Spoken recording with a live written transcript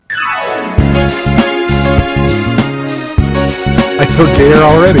so gayer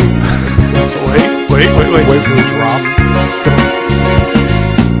already. Wait Wait for the drop.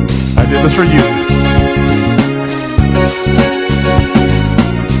 I did this for you.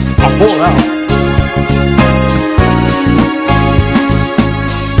 I'll pull it out.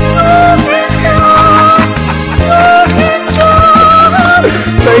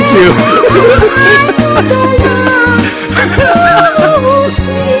 Thank you.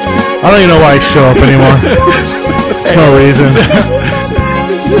 I don't even know why I show up anymore. There's no reason.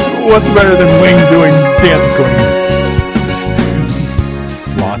 What's better than Wing doing dance queen?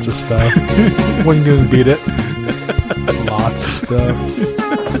 Lots of stuff. Wasn't gonna beat it. Lots of stuff.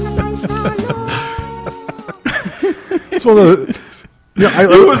 It's one of the. Yeah,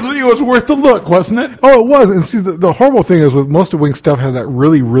 It was worth the look, wasn't it? Oh, it was. And see, the horrible thing is with most of Wing's stuff has that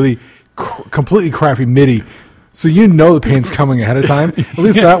really, really completely crappy MIDI. So you know the pain's coming ahead of time. At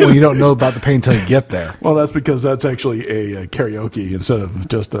least that one you don't know about the pain until you get there. Well, that's because that's actually a karaoke instead of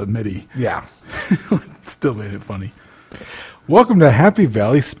just a MIDI. Yeah. Still made it funny. Welcome to Happy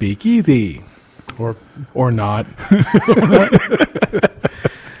Valley Speakeasy. Or not. You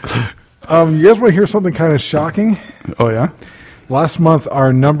guys want to hear something kind of shocking? Oh, yeah? Last month,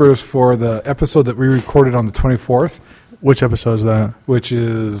 our numbers for the episode that we recorded on the 24th, Which episode is that? which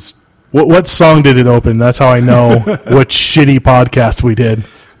is... What song did it open? That's how I know what shitty podcast we did.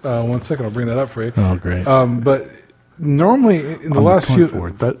 1 second, I'll bring that up for you. Oh, great. But normally, in the last few...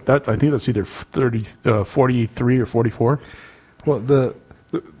 That I think that's either 43 or 44. Well, the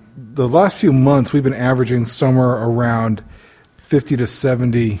last few months, we've been averaging somewhere around 50 to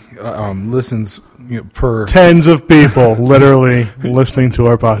 70 listens per... Tens of people literally listening to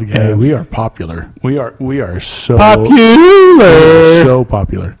our podcast. Hey, we are popular. We are so popular. So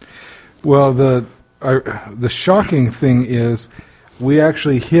popular. Well, the shocking thing is we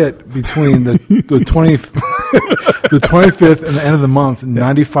actually hit between the 25th and the end of the month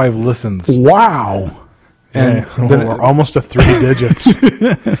 95 listens. Wow. And then we're almost to 3 digits.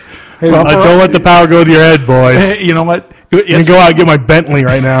 Hey, Don't let the power go to your head, boys. Hey, you know what? I'm going to go out and get my Bentley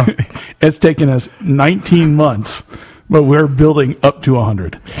right now. It's taken us 19 months, but we're building up to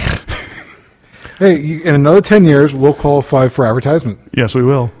 100. Hey, in another 10 years, we'll qualify for advertisement. Yes, we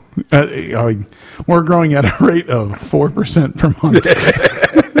will. We're growing at a rate of 4% per month,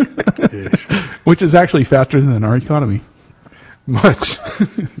 which is actually faster than our economy. Much.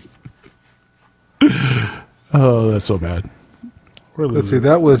 Oh, that's so bad. Let's see,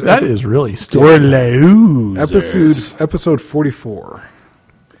 that was... That is really still... We're losers. Episode 44.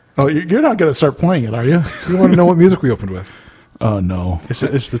 Oh, you're not going to start playing it, are you? You want to know what music we opened with? Oh, no. It's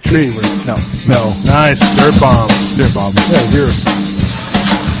the tree. No. Nice. Dirt bomb. Dirt bomb. Yeah, yours.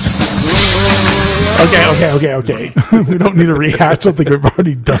 Okay. We don't need to rehash something we've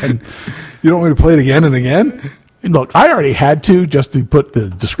already done. You don't want me to play it again and again? Look, I already had to just to put the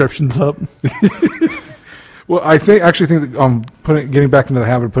descriptions up. Well, I actually think that getting back into the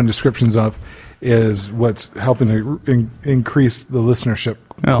habit of putting descriptions up is what's helping to increase the listenership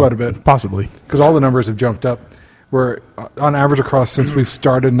quite a bit. Possibly. Because all the numbers have jumped up. We're on average across, since we've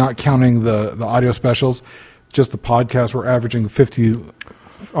started, not counting the audio specials, just the podcast, we're averaging 50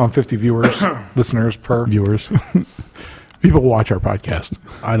 viewers, listeners per. Viewers. People watch our podcast.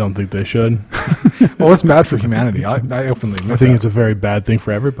 I don't think they should. Well, it's bad for humanity. I openly admit I think that. it's a very bad thing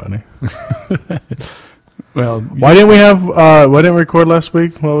for everybody. Well, Why didn't we record last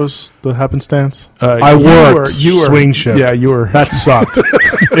week? What was the happenstance? I worked swing shift. Yeah, you were. That sucked.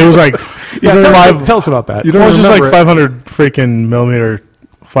 It was like Tell us about that. You don't it was just like remember 500 freaking millimeter,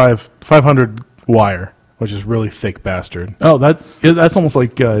 500 wire, which is really thick bastard. Oh, that's almost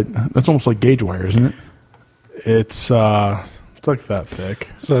like gauge wire, isn't it? It's like that thick.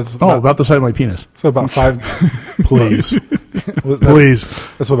 So it's About the size of my penis. so about 5. Please, That's, please.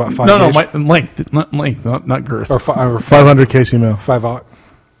 That's about 5. No, gauge. my length, not girth. Or 5 500 kc mil. 5 aught.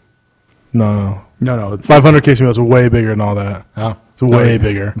 No. No. 500 kc mil is way bigger than all that. Oh. It's way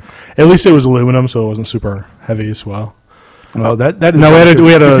bigger. At least it was aluminum, so it wasn't super heavy as well. Well, that is. No, we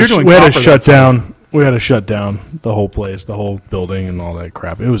had to copper, shut down. We had to shut down the whole place, the whole building, and all that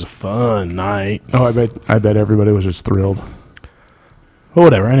crap. It was a fun night. Oh, I bet everybody was just thrilled. Well,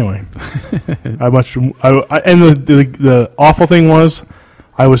 whatever. Anyway, and the awful thing was,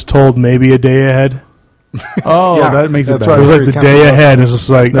 I was told maybe a day ahead. Oh, Yeah, that makes it that's better. It was like the Cancel day last ahead. time. It was just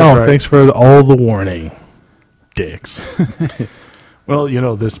like, That's oh, right. thanks for all the warning, dicks. Well,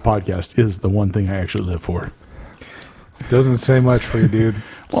 this podcast is the one thing I actually live for. Doesn't say much for you, dude.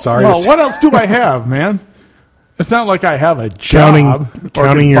 Sorry. Well, what else do I have, man? It's not like I have a Counting job. or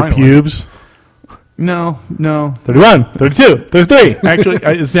your can find one. pubes. No. 31, 32, 33. Actually,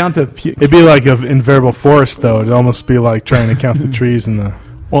 it's down to... It'd be like an invariable forest, though. It'd almost be like trying to count the trees in the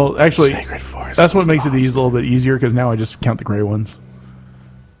sacred forest. That's what makes it a little bit easier, because now I just count the gray ones.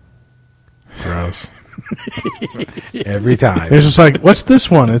 Gross. Every time. It's just like, what's this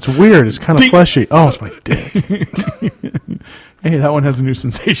one? It's weird. It's kind of fleshy. Oh, it's my dick. Hey, that one has a new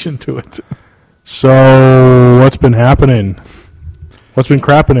sensation to it. So, what's been happening? What's been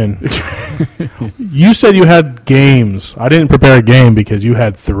crapping? You said you had games. I didn't prepare a game because you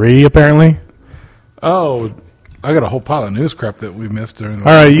had 3, apparently. Oh, I got a whole pile of news crap that we missed during the...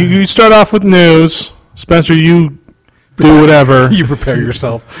 All right, you start off with news. Spencer, you do whatever. You prepare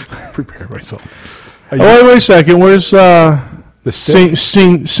yourself. Prepare myself. Wait a second. Where's the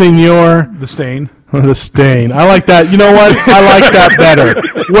senor? The stain. The stain. I like that. You know what? I like that better.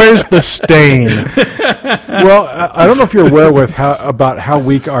 Where's the stain? Well, I don't know if you're aware about how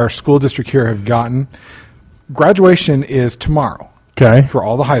weak our school district here have gotten. Graduation is tomorrow. Okay. For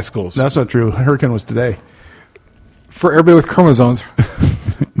all the high schools. That's not true. Hurricane was today. For everybody with chromosomes,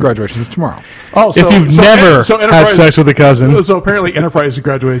 graduation is tomorrow. Oh, if you've never had sex with a cousin. So apparently Enterprise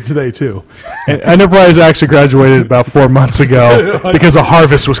graduated today, too. And Enterprise actually graduated about 4 months ago because a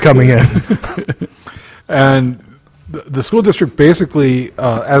harvest was coming in. And the school district basically,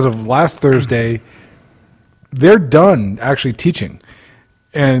 as of last Thursday, they're done actually teaching.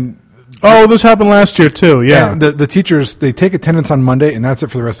 And this happened last year, too, yeah. The teachers, they take attendance on Monday, and that's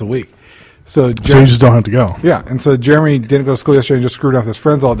it for the rest of the week. So you just don't have to go. Yeah, and so Jeremy didn't go to school yesterday and just screwed off his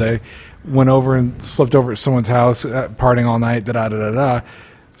friends all day. Went over and slept over at someone's house, partying all night, da-da-da-da-da.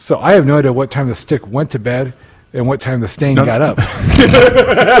 So I have no idea what time the stick went to bed and what time the stain got up.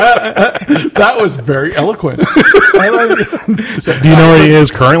 That was very eloquent. Do you know where he is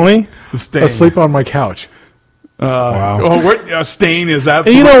currently? Asleep on my couch. Wow. A stain is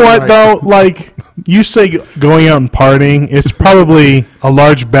absolutely... And you know what, right. though? Like, you say going out and partying, it's probably a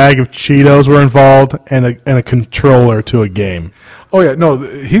large bag of Cheetos were involved and a controller to a game. Oh, yeah. No,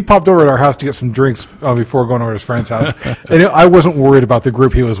 he popped over at our house to get some drinks before going over to his friend's house. And I wasn't worried about the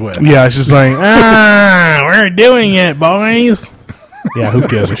group he was with. Yeah, it's just like, we're doing it, boys. Yeah, who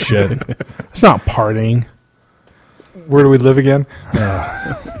gives a shit? It's not partying. Where do we live again?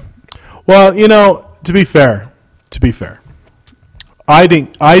 Well, to be fair, I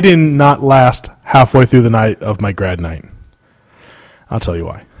did not last halfway through the night of my grad night. I'll tell you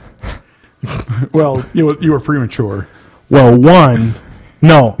why. Well, you were premature. Well,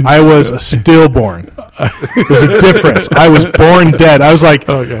 I was a stillborn. There's a difference. I was born dead. I was like,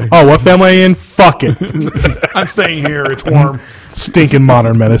 okay. Oh, what family are you in? Fuck it. I'm staying here. It's warm. Stinking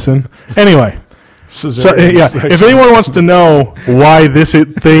modern medicine. Anyway. Cesarean if anyone wants to know why this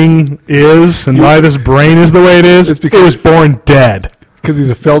thing is and why this brain is the way it is, it was born dead. Because he's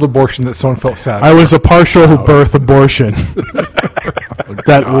a failed abortion that someone felt sad. I was a partial birth abortion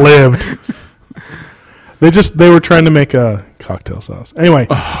that lived. They were trying to make a cocktail sauce. Anyway,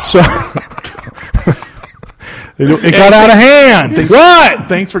 so it got out of hand.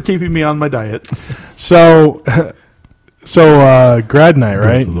 Thanks for keeping me on my diet. So grad night,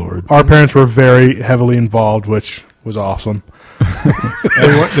 right? Good Lord. Our parents were very heavily involved, which was awesome.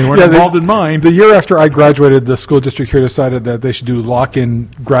 They weren't involved in mine. The year after I graduated, the school district here decided that they should do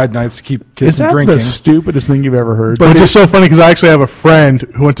lock-in grad nights to keep kids from drinking. Is that the stupidest thing you've ever heard? But it's just so funny because I actually have a friend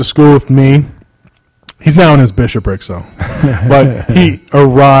who went to school with me. He's now in his bishopric, so. But he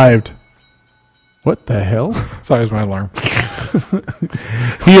arrived. What the hell? Sorry, it was my alarm.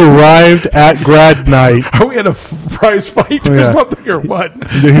 He arrived at grad night. Are we at a prize fight or something or what?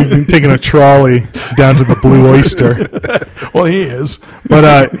 He's taking a trolley down to the Blue Oyster. Well, he is.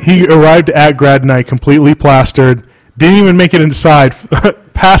 But he arrived at grad night completely plastered. Didn't even make it inside.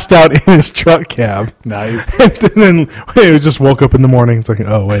 Passed out in his truck cab. Nice. And then he just woke up in the morning. It's like,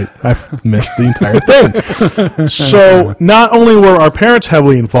 oh, wait, I've missed the entire thing. So not only were our parents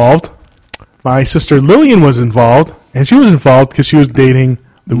heavily involved, my sister Lillian was involved, and she was involved because she was dating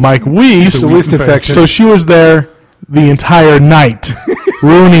Mike Weiss. The Weiss infection. So she was there the entire night,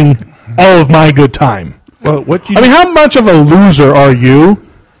 ruining all of my good time. Well, how much of a loser are you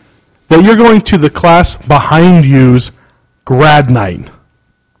that you're going to the class behind you's grad night?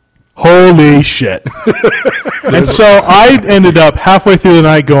 Holy shit. And so I ended up halfway through the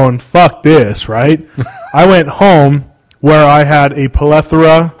night going, fuck this, right? I went home where I had a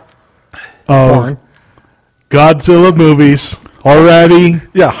plethora of Godzilla movies already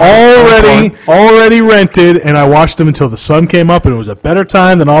rented, and I watched them until the sun came up, and it was a better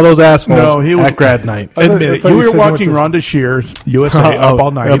time than all those assholes at grad night. Admit it. You were watching Rhonda Shear's USA up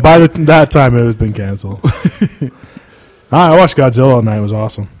all night. By that time, it was been canceled. I watched Godzilla all night. It was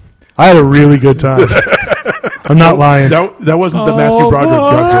awesome. I had a really good time. I'm not lying. That wasn't the Matthew Broderick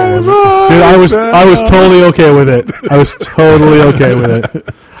drugs roll, was it? Dude, I was totally okay with it. I was totally okay with it.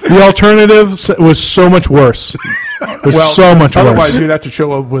 The alternative was so much worse. It was so much worse. Otherwise, you'd have to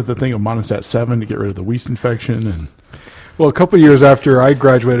show up with a thing of Monostat 7 to get rid of the yeast infection. And Well, a couple of years after I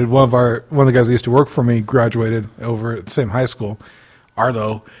graduated, one of the guys that used to work for me graduated over at the same high school,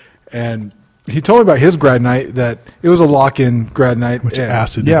 Arlo, and he told me about his grad night, that it was a lock-in grad night. Which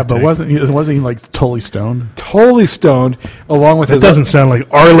acid? yeah, but wasn't he like totally stoned? Totally stoned, along with That doesn't sound like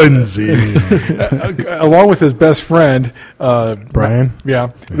Arlenzy. along with his best friend, Brian? Yeah,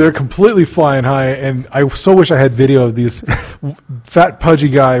 they're completely flying high, and I so wish I had video of these fat, pudgy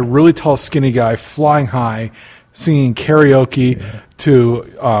guy, really tall, skinny guy flying high, singing karaoke to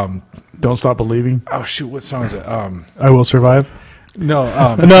Don't Stop Believing. oh shoot, what song is it? I Will Survive? No,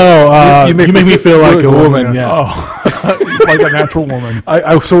 You make me feel like a woman. Yeah. Oh, like a natural woman.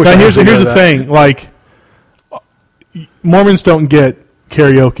 I so wish Now, I here's had the that. thing. Like, Mormons don't get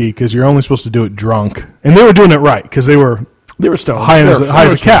karaoke because you're only supposed to do it drunk. And they were doing it right because they were stoned. high as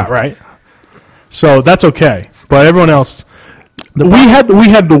a cat, right? So that's okay. But everyone else, we had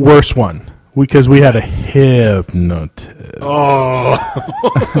the worst one because we had a hypnotist. Oh,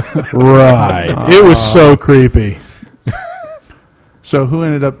 Right. It was so creepy. So who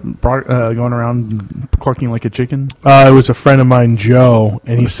ended up going around clucking like a chicken? It was a friend of mine, Joe,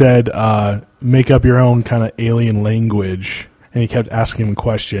 and he said, make up your own kind of alien language. And he kept asking him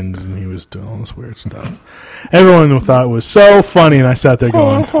questions, and he was doing all this weird stuff. Everyone thought it was so funny, and I sat there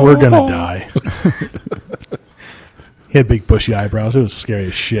going, we're going to die. He had big bushy eyebrows. It was scary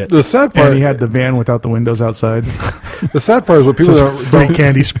as shit. the sad part. And he had the van without the windows outside. The sad part is what people Just free don't.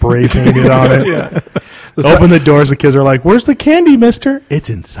 candy spray painted on it. Yeah. Open the doors. The kids are like, "Where's the candy, mister?" It's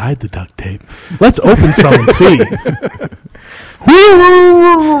inside the duct tape. Let's open some and see.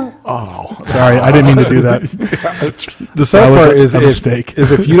 Oh, sorry. I didn't mean to do that. The sad That was part a is mistake.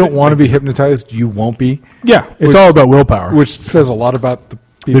 is if you don't want to be hypnotized, you won't be. Yeah, it's Which- all about willpower. Which says a lot about the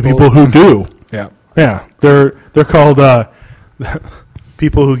people. The people who do. Yeah. Yeah, they're called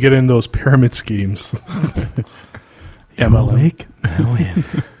people who get in those pyramid schemes. Make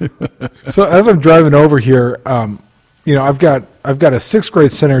millions. So as I'm driving over here, I've got a sixth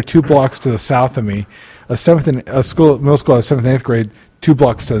grade center 2 blocks to the south of me, middle school at 7th and 8th grade 2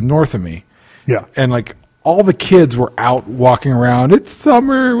 blocks to the north of me, Yeah. and like all the kids were out walking around. It's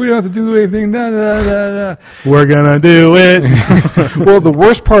summer. We don't have to do anything. Da, da, da, da. We're gonna do it. Well, the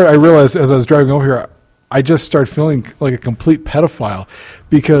worst part I realized as I was driving over here, I just started feeling like a complete pedophile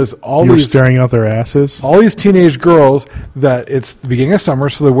because You were staring out their asses. all these teenage girls that it's the beginning of summer,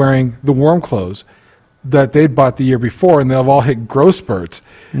 so they're wearing the warm clothes that they'd bought the year before, and they've all hit growth spurts.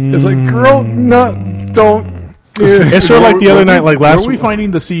 It's like, girl, no, don't. It's sort of like the other night, like last Were we finding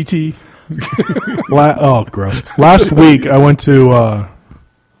the CT? oh, gross. Last week, I went to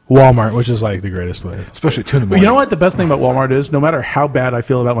Walmart, which is like the greatest place. Especially 2 in the But morning. you know what the best thing about Walmart is? No matter how bad I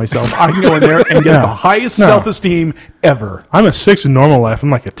feel about myself, I can go in there and get No. the highest No. self-esteem ever. I'm a 6 in normal life. I'm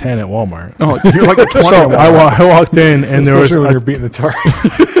like a 10 at Walmart. Oh, you're like a 20. So I walked in, and there was Especially when you're beating the tar.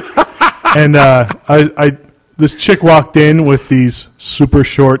 and this chick walked in with these super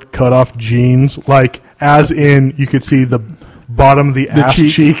short cutoff jeans, like as in you could see the bottom of the ass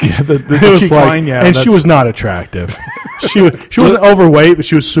cheek. Yeah, the It was cheek like- line, yeah. and she was not attractive. she wasn't overweight, but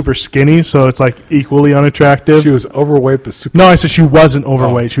she was super skinny, so it's like equally unattractive. She was overweight, but super. No, I said she wasn't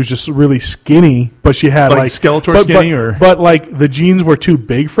overweight. She was just really skinny, but she had Like like Skeletor skinny, or- but like the jeans were too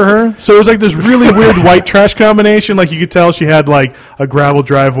big for her. So it was like this really weird white trash combination. Like you could tell she had like a gravel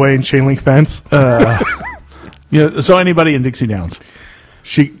driveway and chain link fence. Yeah, so anybody in Dixie Downs.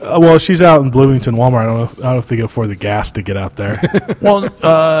 She's out in Bloomington, Walmart. I don't know if they can afford the gas to get out there. Well,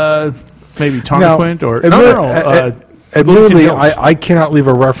 maybe Tonquint or Admittedly, Hills. I cannot leave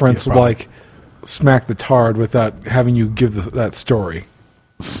a reference like "smack the tard" without having you give that story.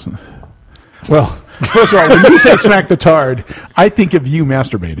 Well, first of all, when you say smack the tard, I think of you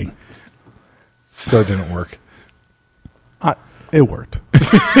masturbating. So it didn't work. It worked.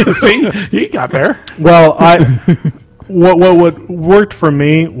 See, you got there. Well, what worked for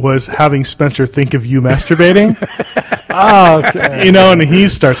me was having Spencer think of you masturbating. Okay. And he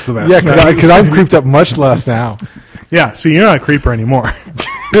starts to Yeah, masturbate. because I'm creeped up much less now. Yeah, so you're not a creeper anymore.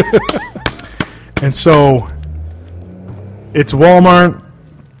 And so it's Walmart.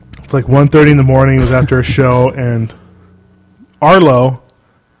 It's like 1:30 in the morning. It was after a show, and Arlo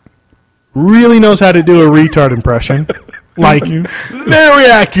really knows how to do a retard impression. Like, very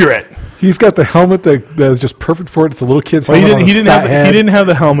accurate. He's got the helmet that is just perfect for it. It's a little kid's Well, helmet. he didn't have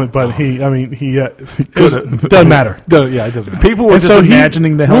the helmet, but it doesn't matter. It doesn't matter. People were And just so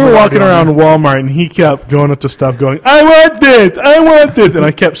imagining the we helmet. were walking around Walmart, and he kept going up to stuff, going, "I want this," and I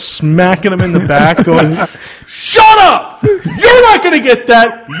kept smacking him in the back, going, "Shut up! You're not going to get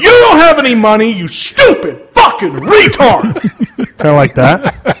that. You don't have any money. You stupid fucking retard!" Kind of like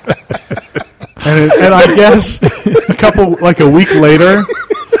that. And I guess a week later,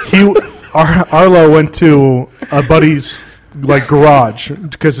 Arlo went to a buddy's garage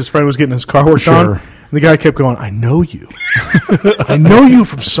because his friend was getting his car worked on. And the guy kept going, "I know you. I know you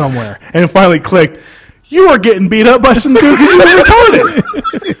from somewhere." And it finally clicked. "You are getting beat up by some dude because you were retarded."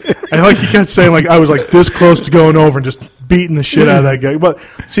 And he kept saying, I was this close to going over and just beating the shit out of that guy. But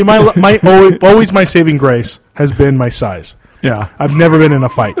see, always my saving grace has been my size. Yeah. I've never been in a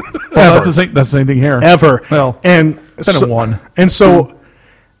fight. Well, that's the same thing here. Ever. Well, and it's been a one. And so,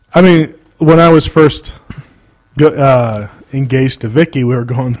 I mean, when I was first engaged to Vicky, we were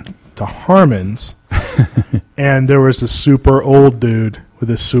going to Harmon's, and there was this super old dude with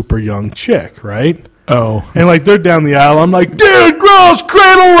this super young chick, right? Oh. And they're down the aisle. I'm like, "Dude, gross,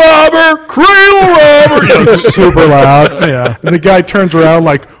 cradle robber. It's super loud. Yeah. And the guy turns around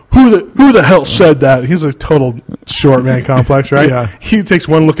who the hell said that? He's a total short man complex, right? Yeah. He takes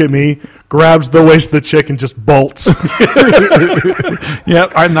one look at me, grabs the waist of the chick, and just bolts.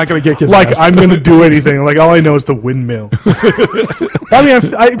 Yeah, I'm not going to kick his ass. I'm going to do anything. All I know is the windmill. I mean,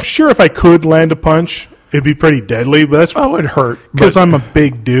 I'm sure if I could land a punch, it'd be pretty deadly, but it would hurt because I'm a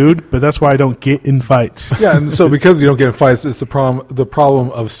big dude. But that's why I don't get in fights. Yeah, and so because you don't get in fights, it's the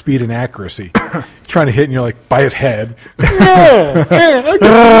problem of speed and accuracy. Trying to hit, and you're by his head. All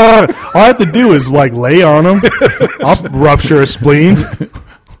I have to do is lay on him. I'll rupture a spleen.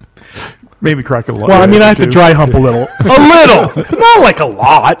 Maybe crack a lot. Well, I mean, I have to dry hump a little. Not a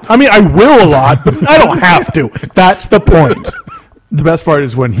lot. I mean, I will a lot, but I don't have to. That's the point. The best part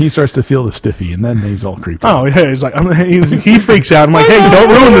is when he starts to feel the stiffy, and then he's all creeped out. Oh, yeah, he's he freaks out. I'm like, "Hey, don't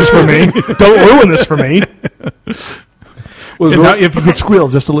ruin this for me. Don't ruin this for me." If you could squeal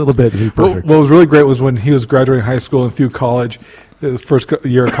just a little bit, it'd be perfect. What was really great was when he was graduating high school and through college, his first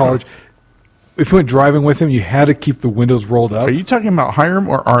year of college. If you went driving with him, you had to keep the windows rolled up. Are you talking about Hyrum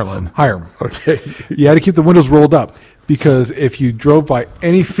or Arlen? Hyrum. Okay. You had to keep the windows rolled up because if you drove by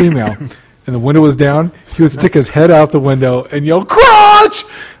any female and the window was down, he would stick his head out the window and yell, "Crutch!"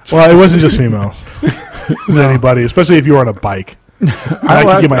 Well, it wasn't just females. It was anybody, especially if you were on a bike. I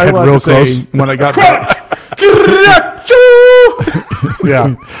could get my head real close. When I got back.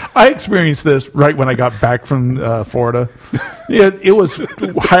 Yeah, I experienced this right when I got back from Florida. Yeah, it was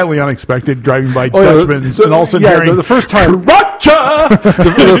highly unexpected driving by Dutchmen and all of a sudden hearing the first time. Crutcha!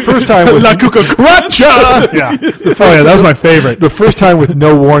 The first time with La Cucaracha! Yeah. That was my favorite. The first time with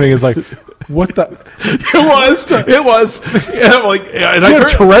no warning is what the? It was. Yeah, and You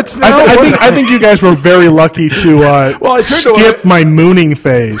have Tourette's now? I think you guys were very lucky to skip my mooning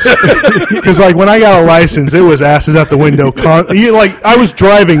phase. Because when I got a license, it was asses out the window. I was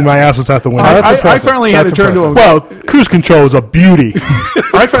driving, my ass was out the window. I finally had to turn to him. Well, cruise control is a beauty.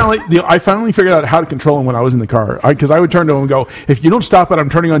 I finally figured out how to control him when I was in the car. Because I would turn to him and go, "If you don't stop it, I'm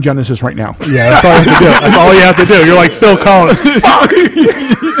turning on Genesis right now." Yeah, that's all you have to do. That's all you have to do. You're like Phil Collins. Fuck!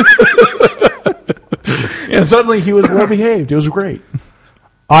 And suddenly he was well behaved. It was great.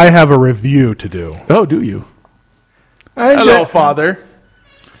 I have a review to do. Oh, do you? Hello, Father.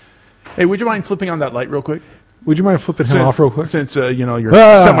 Hey, would you mind flipping on that light real quick? Would you mind flipping him off real quick? Since you're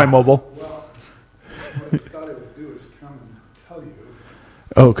semi-mobile. Well, what I thought I would do is come and tell you.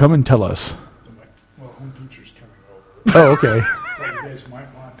 Oh, come and tell us. Home teacher's coming over. Oh, okay. But you guys might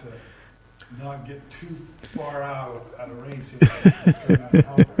want to not get too far out of range.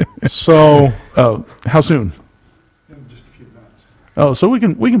 So, how soon? In just a few minutes. Oh, so we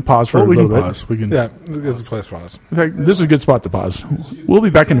can pause for a little bit. Pause. We can. Yeah, it's a place pause. In fact, this is a good spot to pause. We'll be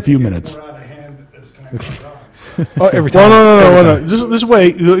back in a few minutes. More out of hand as time goes on. Oh, every time. No. Just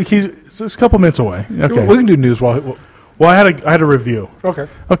wait. He's a couple minutes away. Okay. We can do news while. Well, I had a review. Okay.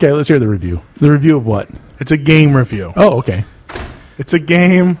 Okay, let's hear the review. The review of what? It's a game review. Oh, okay. It's a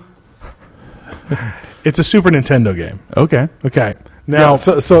game. It's a Super Nintendo game. Okay. Okay. Now,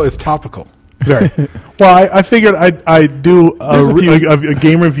 So it's topical. very well. I figured I'd do a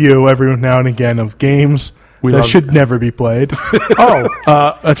game review every now and again of games that should never be played.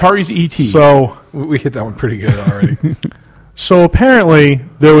 Atari's E.T. So We hit that one pretty good already. So apparently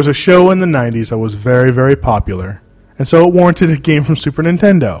there was a show in the 90s that was very, very popular, and so it warranted a game from Super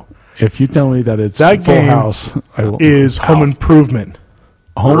Nintendo. If you tell me that it's That Full game House, I will. Is Home Improvement.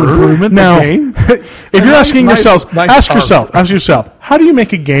 Home Improvement? Now, The game? if you're asking Nice- yourselves, nice ask art. yourself, how do you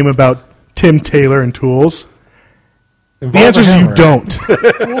make a game about Tim Taylor and tools? The Involves answer a is you hammer. don't.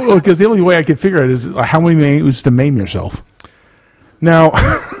 Well, because the only way I could figure it is how many moves to maim yourself. Now,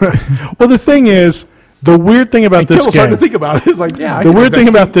 well, the thing is, the weird thing about this Kimball started game, to think about it. It's like, yeah. the weird thing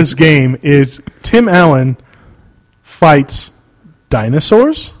about this game is Tim Allen fights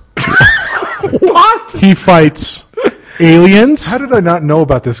dinosaurs. what? He fights aliens. How did I not know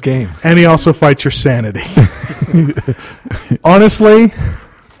about this game? And he also fights your sanity. Honestly,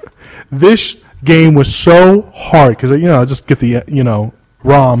 this game was so hard because just get the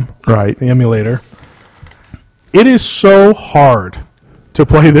ROM, Right. the emulator. It is so hard to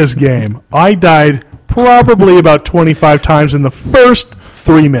play this game. I died probably about 25 times in the first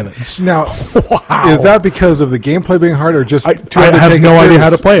 3 minutes. Now, is that because of the gameplay being hard, or just I trying to have take no it idea how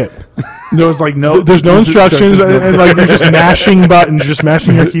to serious? play it. There was like no. There's no instructions, and like you're just mashing buttons, just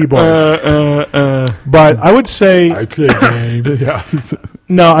mashing your keyboard. But I would say I play game. Yeah.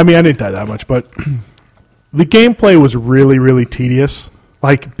 no. I mean, I didn't die that much, but the gameplay was really, really tedious,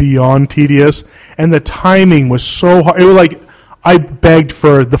 like beyond tedious, and the timing was so hard. It was like I begged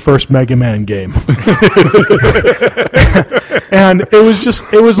for the first Mega Man game, and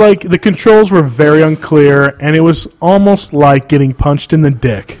it was like the controls were very unclear, and it was almost like getting punched in the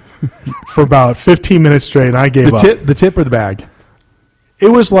dick for about 15 minutes straight. And I gave up. The tip or the bag? It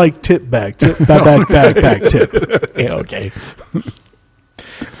was like tip, bag, tip, bag, tip. Yeah, okay.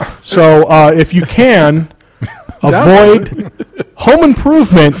 So if you can, avoid Home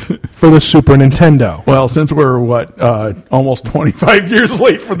Improvement for the Super Nintendo. Well, since we're almost 25 years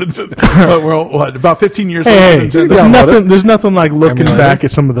late for the we're about 15 years Hey, late for the Nintendo. there's nothing like looking Emulator. back at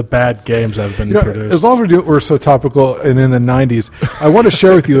some of the bad games that have been produced. As long as we're so topical and in the 90s, I want to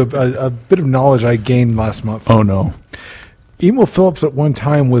share with you a bit of knowledge I gained last month. Oh no. Emo Phillips at one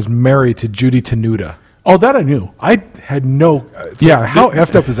time was married to Judy Tenuda. Oh, that I knew. I had no... Yeah. How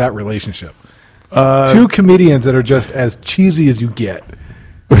effed up is that relationship? Two comedians that are just as cheesy as you get.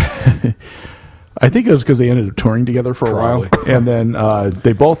 I think it was because they ended up touring together for a while, and then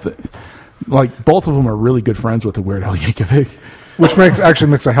they both of them are really good friends with the Weird Al Yankovic. Which makes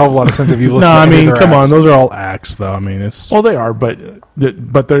a hell of a lot of sense if you listen No, to I any of mean, their come on, acts. those are all acts, though. I mean, it's Well, they are, but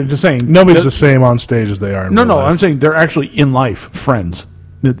they're just saying nobody's the same on stage as they are. In No, real no, life. I'm saying they're actually in life friends.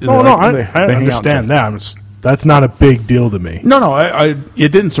 No, I understand that. That's not a big deal to me. No,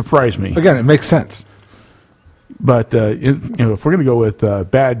 it didn't surprise me. Again, it makes sense. But if we're going to go with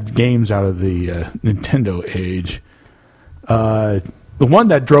bad games out of the Nintendo age, the one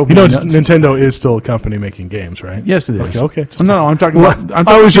that drove me nuts. Nintendo is still a company making games, right? Yes, it is. Okay. No, I'm talking about.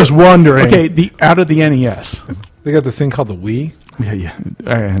 I was just wondering. Okay, out of the NES. They got this thing called the Wii.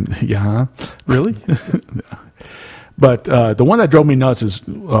 Yeah. Really? But the one that drove me nuts is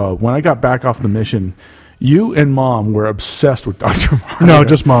when I got back off the mission. You and Mom were obsessed with Dr. Mario. No,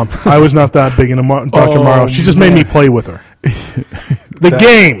 just Mom. I was not that big into Dr. Mario. She just made me play with her. The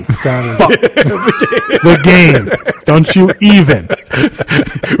game. The game. Don't you even.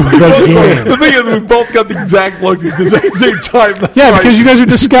 The game. The thing is, we both got the exact look at the same time. Yeah, because you guys are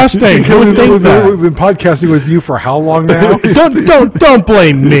disgusting. Who would think that? We've been podcasting with you for how long now? Don't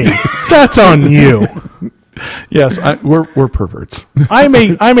blame me. That's on you. Yes, we're perverts. I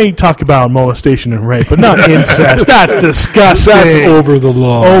may talk about molestation and rape, but not incest. That's disgusting. That's over the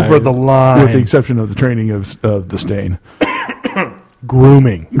line. Over the line. With the exception of the training of the stain.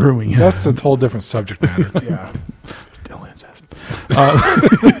 Grooming. Yeah. That's a whole different subject matter. Yeah. Still incest.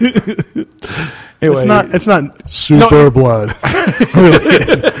 Anyway, it's not super blood.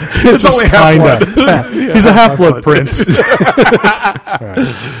 It's only half-blood. He's a half-blood prince.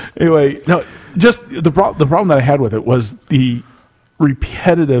 Anyway, no, just the problem that I had with it was the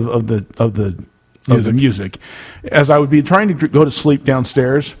repetitive of the music. As I would be trying to go to sleep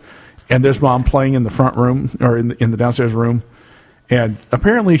downstairs, and there's Mom playing in the front room or in the downstairs room. And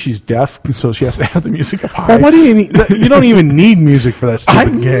apparently she's deaf, so she has to have the music up high. Well, what do you need? You don't even need music for that I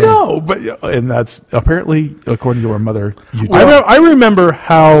stupid game. know, and that's apparently according to her mother. I remember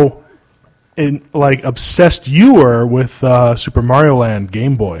how obsessed you were with Super Mario Land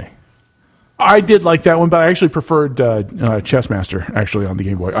Game Boy. I did like that one, but I actually preferred Chess Master actually on the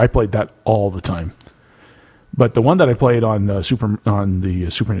Game Boy. I played that all the time. But the one that I played on the Super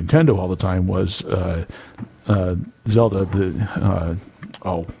Nintendo all the time was Zelda.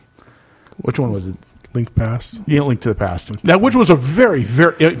 Which one was it? Link Past. Yeah, Link to the Past. Now, which was a very,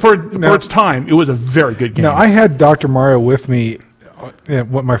 very for its time, it was a very good game. Now, I had Dr. Mario with me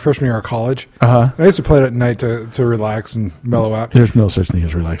my freshman year of college. I used to play it at night to relax and mellow out. There's no such thing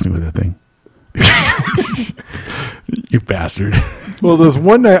as relaxing with that thing. You bastard. Well, there's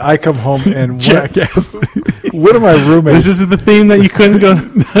one night I come home and Jackass. one of my roommates. This is the theme that you couldn't go.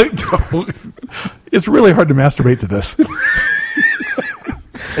 It's really hard to masturbate to this.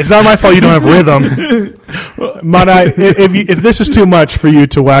 It's not my fault you don't have rhythm. Might I, if this is too much for you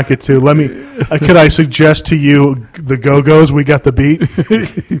to whack it to, let me. Could I suggest to you the Go-Go's? We got the beat.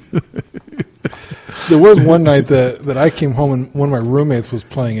 There was one night that I came home and one of my roommates was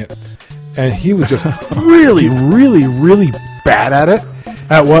playing it, and he was just really, really, really bad at it.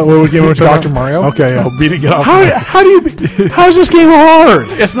 At what game we're talking Dr. Mario. Okay, I'll beat it. Get off. How do you? How's this game hard?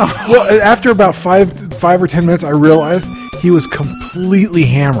 It's not. Well, after about five or 10 minutes, I realized he was completely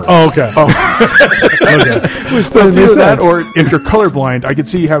hammered. Oh, okay. Okay. Well, It's either that, or if you're colorblind, I could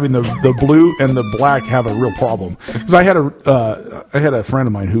see having the blue and the black have a real problem. Because I had a friend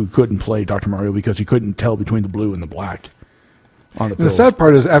of mine who couldn't play Dr. Mario because he couldn't tell between the blue and the black. On the And the sad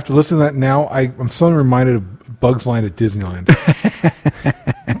part is, after listening to that now, I'm suddenly reminded of Bugs Life at Disneyland.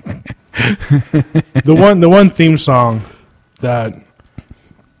 The one theme song that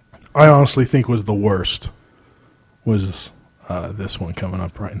I honestly think was the worst was this one coming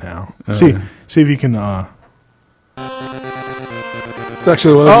up right now. See if you can. It's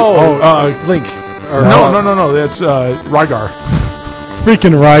actually Link. Or, No. That's Rygar.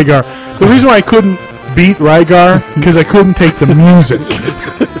 Freaking Rygar. The reason why I couldn't beat Rygar because I couldn't take the music.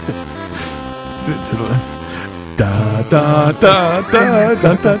 Da, da, da, da,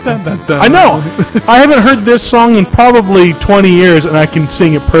 da, da, da, da. I know. I haven't heard this song in probably 20 years, and I can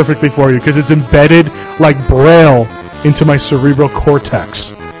sing it perfectly for you because it's embedded like Braille into my cerebral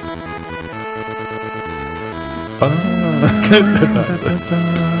cortex.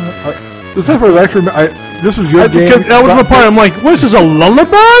 the sad part is actually, this was your game. That was the part. I'm like, what is this, a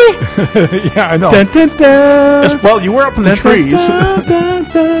lullaby? Yeah, I know. Dun, dun, dun. Yes, well, you were up in the trees.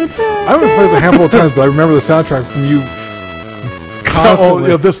 I only played this a handful of times, but I remember the soundtrack from you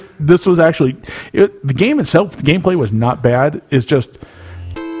constantly. This was actually the game itself. The gameplay was not bad. It's just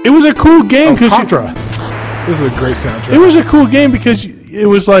It was a cool game because Contra. This is a great soundtrack. it was a cool game because it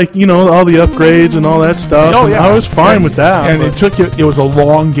was like, you know, all the upgrades and all that stuff. Oh, and yeah. I was fine with that. And but- it took you. It was a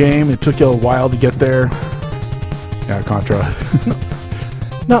long game. It took you a while to get there. Yeah, Contra.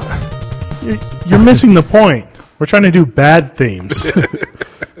 no, you're missing the point. We're trying to do bad themes.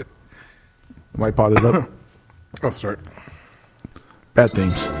 Might pot it up. Oh, sorry. Bad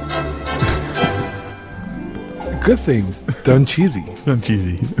themes. Good thing. Done cheesy.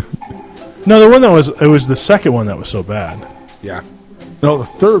 Cheesy. No, the one it was the second one that was so bad. Yeah. No, the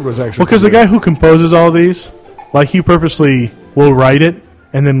third was actually. Well, because the guy who composes all these, like, he purposely will write it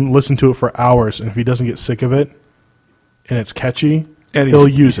and then listen to it for hours, and if he doesn't get sick of it and it's catchy, And he'll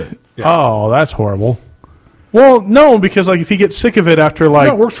use it. Yeah. Oh, that's horrible. Well, no, because like if he gets sick of it after like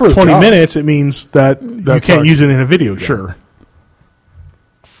No, it works for his 20 job. minutes, it means that you That's can't our- use it in a video game. Sure.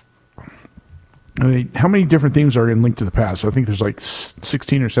 I mean, how many different themes are in Link to the Past? I think there's like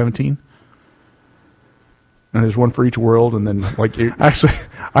 16 or 17. And there's one for each world, and then like Actually,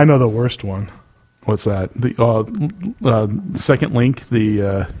 I know the worst one. what's that? The second Link.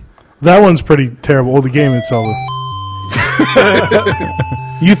 The That one's pretty terrible. Well, the game itself.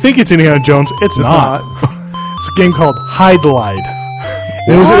 You think it's Indiana Jones? It's not. It's a game called Hide-Lide.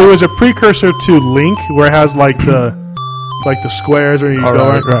 It was a precursor to Link, where it has like the squares where you go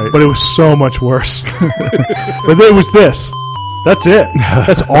right, around, right. but it was so much worse. But it was this. That's it.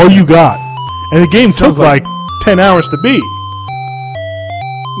 That's all you got. And the game took Sounds like- like 10 hours to beat.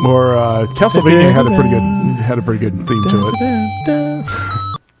 or Castlevania had a pretty good theme to it.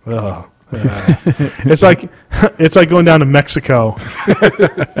 Oh. It's like going down to Mexico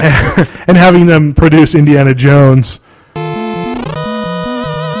and having them produce Indiana Jones.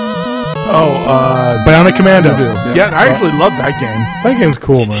 Bionic Commando. Yeah, I actually love that game. That game's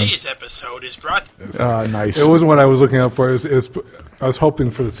cool, man. Today's episode is brought Nice. It wasn't what I was looking out for. I was hoping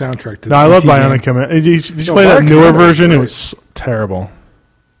for the soundtrack. To No, I love the Bionic game. Commando. Did you No, play that Bionic newer Commando was version? It great. was terrible.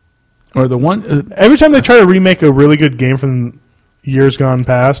 Or the one. Every time they try to remake a really good game from years gone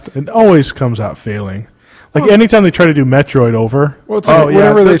past, it always comes out failing. Like anytime they try to do Metroid over, Well, it's like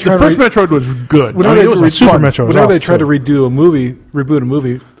whenever they try the to first Metroid was good. Whenever I mean, they it was re- a Super fun- Metroid was whenever they awesome try to too. reboot a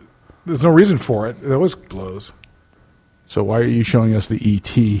movie, there's no reason for it. It always blows. So why are you showing us the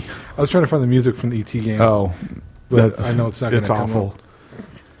ET? I was trying to find the music from the ET game. Oh, but I know it's not going it's to come awful.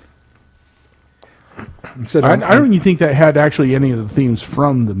 up. Instead, I don't even think that had actually any of the themes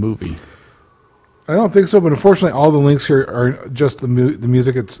from the movie. I don't think so, but unfortunately, all the links here are just the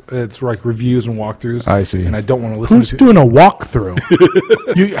music. It's like reviews and walkthroughs. I see. and I don't want to listen who's to. doing a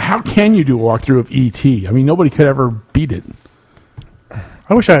walkthrough? How can you do a walkthrough of ET? I mean, nobody could ever beat it.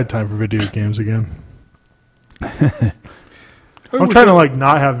 I wish I had time for video games again. I'm trying to like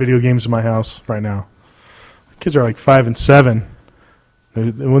not have video games in my house right now. Kids are like 5 and 7.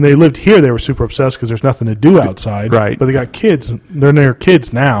 When they lived here, they were super obsessed because there's nothing to do outside. Right. But they got kids. They're near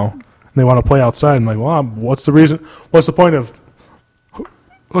kids now, and they want to play outside. I'm like, well, what's the reason? What's the point of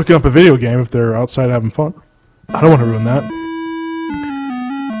looking up a video game if they're outside having fun? I don't want to ruin that.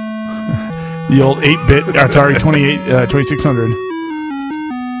 The old 8-bit Atari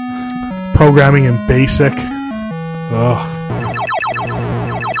 2600. Programming in BASIC. Ugh.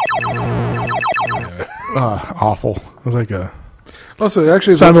 Awful. It was like Also, it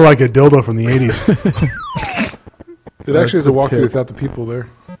actually sounded like a dildo from the 80s. it actually is a walkthrough without the people there.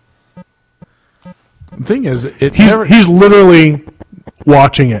 The thing is, He's literally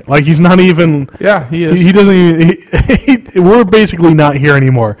watching it. Like, he's not even... Yeah, he is. He doesn't even... we're basically not here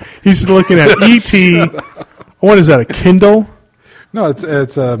anymore. He's looking at E.T. What is that, a Kindle? No,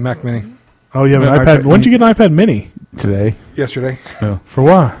 it's a Mac Mini. Oh, yeah, an iPad. When did you get an iPad Mini? Today. Yesterday. For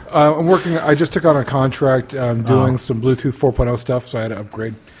what? I'm working. I just took on a contract doing some Bluetooth 4.0 stuff, so I had to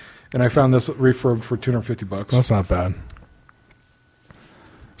upgrade. And I found this refurb for $250. That's not bad.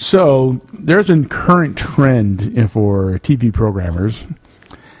 So there's a current trend for TV programmers.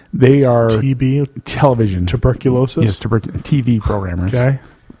 They are TB? television. Tuberculosis? Yes, TV programmers. Okay.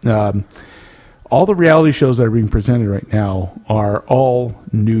 All the reality shows that are being presented right now are all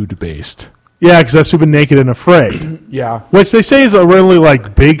nude-based. Yeah, because that's Stupid Naked and Afraid. Yeah. Which they say is a really,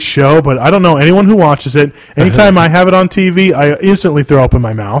 like, big show, but I don't know anyone who watches it. Anytime I have it on TV, I instantly throw up in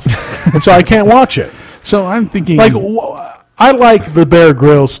my mouth. And so I can't watch it. So I'm thinking... Like, I like the Bear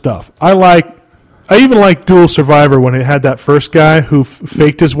Grylls stuff. I even like Dual Survivor when it had that first guy who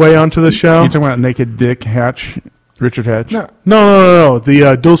faked his way onto the show. You're talking about Naked Dick Hatch? Richard Hatch? No.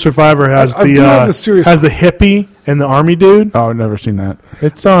 The Dual Survivor has I do have a serious- has the hippie and the army dude. Oh, I've never seen that.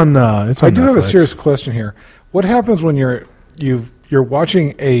 It's on. It's on. I do have a Netflix. serious question here. What happens when you're watching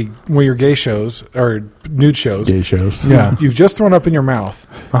one of your gay shows or nude shows? Gay shows. Yeah. You've just thrown up in your mouth.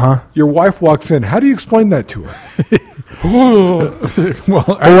 Uh-huh. Your wife walks in. How do you explain that to her? Well,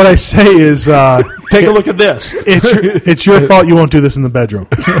 what I say is, Take a look at this. it's your fault you won't do this in the bedroom.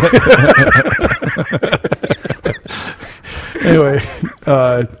 Anyway,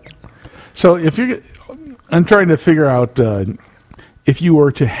 so if I'm trying to figure out if you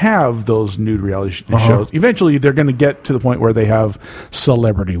were to have those nude reality shows, eventually they're going to get to the point where they have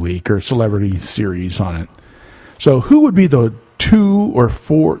Celebrity Week or Celebrity Series on it. So who would be the 2 or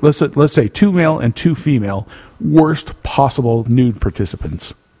 4, let's say 2 male and 2 female, worst possible nude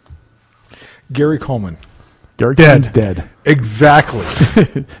participants? Gary Coleman. Gary Dead. Coleman's dead.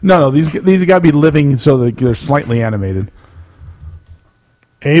 Exactly. No, these got to be living so that they're slightly animated.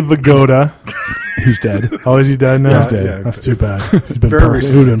 Abe Vigoda. He's dead. Oh, is he dead now? Yeah, He's dead. yeah. That's too bad. He's been Very perfect.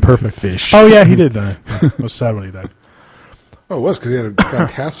 recent. He would have been perfect. Fish. Oh, yeah, he did die. It was sad when he died. Oh, it was because he had a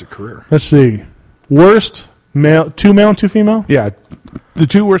fantastic career. Let's see. Worst male, 2 male and 2 female? Yeah, the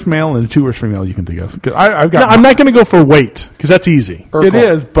 2 worst male and the 2 worst female you can think of. 'Cause I've got. No, I'm not going to go for weight because that's easy. It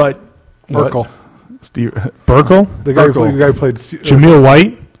is, but Urkel. Burkle? The guy Urkel. who played Jameel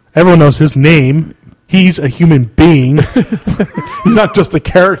White? Everyone knows his name. He's a human being. he's not just a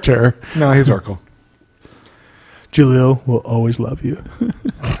character. No, he's Urkel. Jaleel will always love you.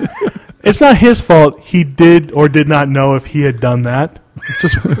 It's not his fault he did or did not know if he had done that. It's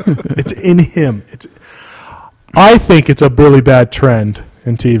just, it's in him. I think it's a really bad trend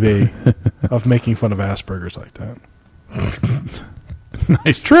in TV of making fun of Asperger's like that.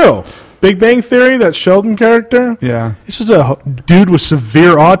 It's true. Big Bang Theory, that Sheldon character. Yeah, It's just a dude with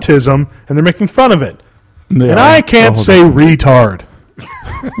severe autism, and they're making fun of it. And I can't say retard.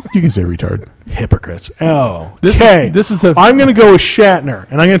 You can say retard. Hypocrites. Oh, This okay. is a. I'm going to go with Shatner,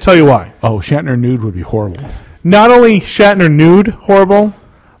 and I'm going to tell you why. Oh, Shatner nude would be horrible. Not only Shatner nude, horrible,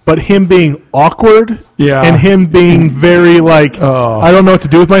 but him being awkward, Yeah. and him being very like, I don't know what to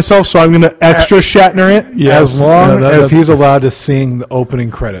do with myself, so I'm going to extra Shatner it. As long Yeah, as he's allowed to sing the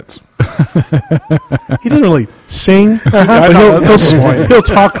opening credits. He doesn't really sing, but he'll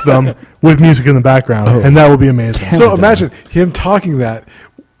talk them with music in the background, and that will be amazing. So imagine him talking that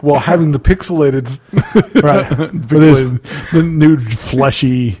while having the pixelated, Right. The nude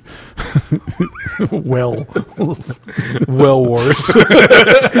fleshy well wars.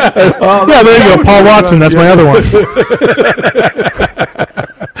 Yeah, there you go. Paul Watson, that's my other one.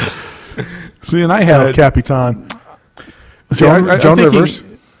 See, and I El had Capitan. Joan I'm thinking- Rivers.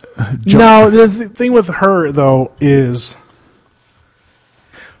 No, the thing with her, though, is...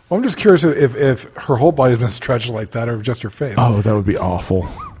 Well, I'm just curious if her whole body's been stretched like that or just her face. Oh, that would be awful.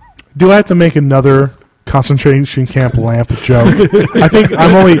 Do I have to make another concentration camp lamp joke. I think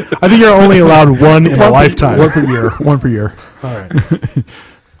you're only allowed one in a lifetime. One per year. One per year. All right.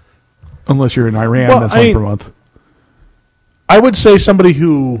 Unless you're in Iran, Well, that's I one mean- per month. I would say somebody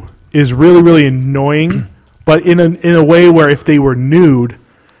who is really, really annoying, but in a way where if they were nude,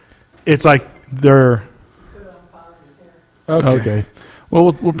 it's like they're Okay.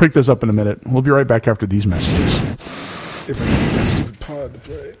 Well, we'll pick this up in a minute. We'll be right back after these messages. If I can get this stupid pod to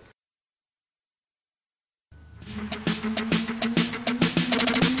play.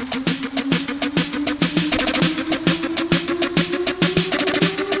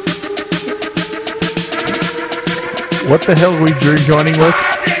 What the hell are we joining with?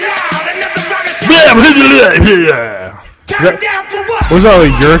 was that a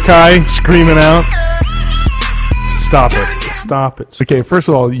Yurkai screaming out? Stop it! Stop it! Okay, first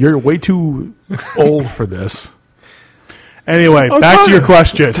of all, you're way too old for this. Anyway, back to your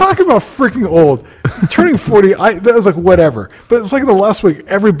question. Talk about freaking old. Turning 40, that was like whatever. But it's like in the last week,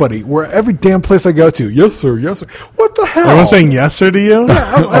 everybody, every damn place I go to, yes sir, yes sir. What the hell? Everyone's saying yes sir to you?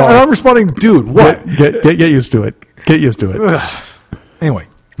 I'm responding, dude, what? Get used to it. Get used to it. Anyway.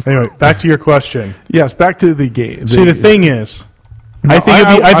 Anyway, back to your question. Yes, back to the game. See, the thing is, I think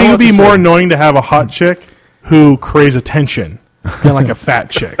I it'd be want to more say- annoying to have a hot chick who craves attention than like a fat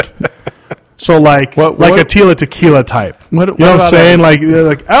chick. So like a Tila Tequila type. You know what I'm saying? They're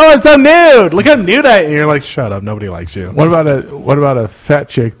like, oh, it's so nude. Look how nude I am. And you're like, shut up. Nobody likes you. What about a fat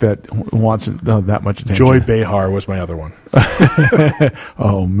chick that wants that much attention? Joy Behar was my other one.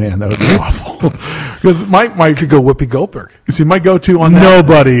 Oh man, that would be awful. Because my Could go Whoopi Goldberg. see my go-to on that.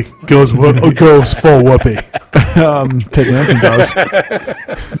 Nobody goes full whoopee. Ted Danson does.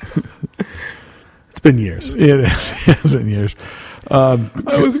 It's been years. It has been years. I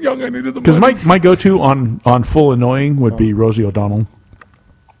was young, I needed the Because my go-to on full annoying would be Rosie O'Donnell.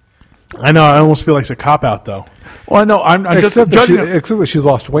 I know. I almost feel like it's a cop out though. Well, no, I'm just except judging. that she's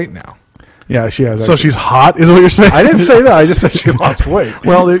lost weight now. Yeah, she has. So actually. she's hot, is what you're saying? I didn't say that. I just said she lost weight.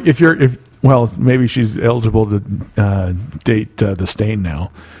 Well, maybe she's eligible to date the Stain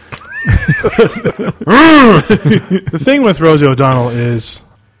now. The thing with Rosie O'Donnell is,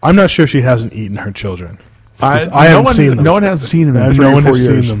 I'm not sure she hasn't eaten her children. I haven't seen them. No one has seen them in 3 No or one 4 has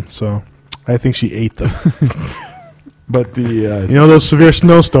years. seen them, so I think she ate them. But the You know those severe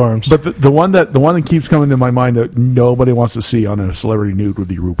snowstorms. but the one that keeps coming to my mind that nobody wants to see on a celebrity nude would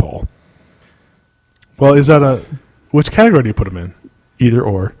be RuPaul. Well, is that which category do you put them in? Either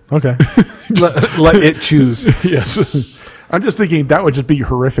or. Okay. Let it choose. Yes. I'm just thinking that would just be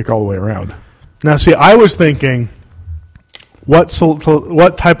horrific all the way around. Now, see, I was thinking, what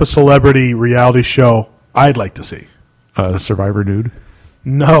type of celebrity reality show I'd like to see? Survivor nude.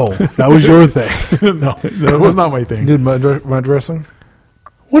 No, that was your thing. No, that was not my thing. Nude mud wrestling?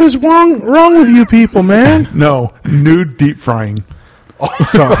 What is wrong with you people, man? No, nude deep frying.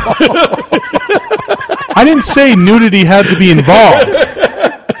 Sorry. I didn't say nudity had to be involved.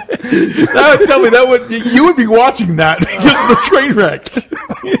 Tell me you would be watching that because of the train wreck.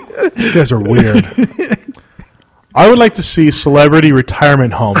 You guys are weird. I would like to see Celebrity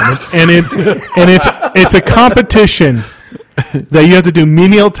Retirement Home, and it's a competition that you have to do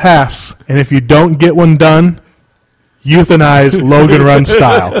menial tasks, and if you don't get one done, euthanize Logan Run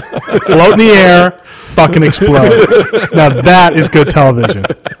style, float in the air, fucking explode. Now that is good television.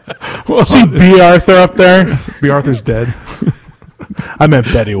 Well, see B. Arthur up there. B. Arthur's dead. I meant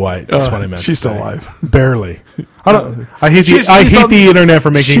Betty White. That's what I meant. She's to still say. alive. Barely. I hate She's the internet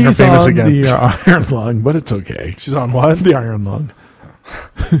for making her famous on again. the iron lung, but it's okay. She's on what? The iron lung.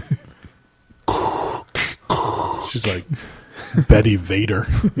 She's like Betty Vader.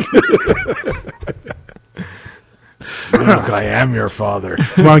 Look, I am your father.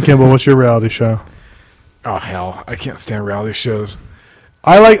 Come on, Kimball. What's your reality show? Oh, hell. I can't stand reality shows.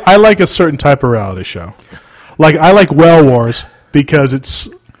 I like a certain type of reality show. Like I like Well Wars because it's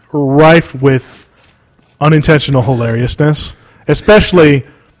rife with unintentional hilariousness, especially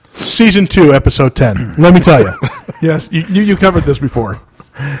season 2, episode 10. Let me tell you, Yes, you covered this before.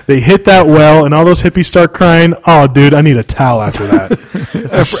 they hit that well, and all those hippies start crying. Oh, dude, I need a towel after that.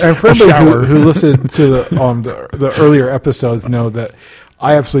 And for everybody who listened to the earlier episodes know that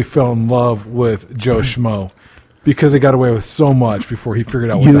I absolutely fell in love with Joe Schmo because he got away with so much before he figured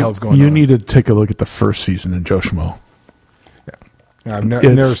out what the hell's going on. You need to take a look at the first season of Joe Schmo. I've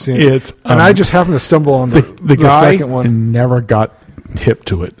never seen it. And I just happened to stumble on the guy second one. never got hip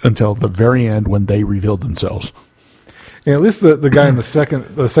to it until the very end when they revealed themselves. And at least the guy in the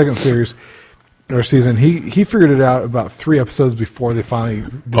second series or season, he figured it out about 3 episodes before they finally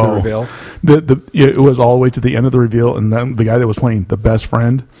did the reveal. It was all the way to the end of the reveal, and then the guy that was playing the best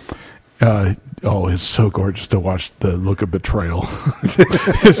friend It's so gorgeous to watch the look of betrayal.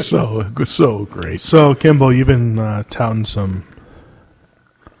 It's so great. So, Kimball, you've been touting some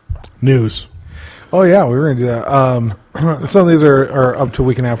news. Oh, yeah, we were going to do that. Some of these are up to a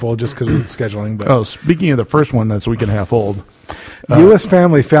week and a half old just because of the scheduling. But Speaking of the first one that's a week and a half old. U.S.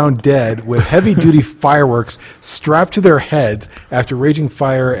 family found dead with heavy-duty fireworks strapped to their heads after raging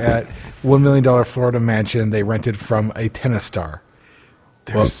fire at $1 million Florida mansion they rented from a tennis star.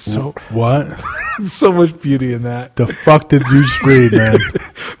 There's so much beauty in that. The fuck did you just read, man?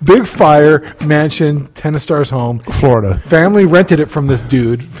 Big fire, mansion, tennis star's home. Florida. Family rented it from this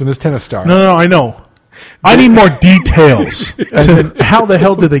dude, from this tennis star. No, I know. I need more details. And how the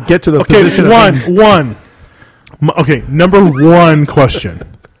hell did they get to the position? Okay, number one question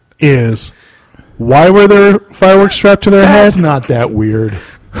is, why were there fireworks strapped to their That's head? not that weird.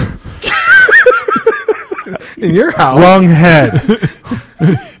 In your house. Wrong head.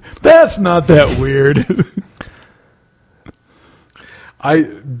 That's not that weird.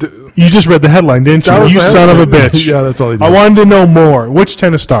 You just read the headline, didn't you? You son of a bitch. Yeah, that's all he did. I wanted to know more. Which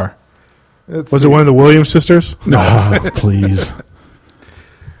tennis star? Was it one of the Williams sisters? No, please.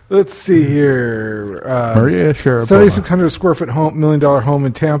 Let's see here. Maria Sharapova. 7,600 square foot home, $1 million home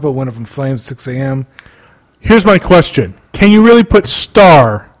in Tampa went up in flames 6 a.m. Here's my question. Can you really put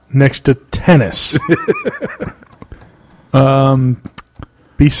star next to tennis?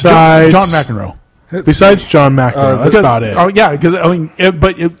 Besides John McEnroe. Besides John McEnroe, that's about it. Oh yeah, because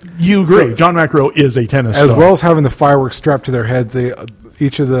you agree. John McEnroe is a tennis As star. well as having the fireworks strapped to their heads,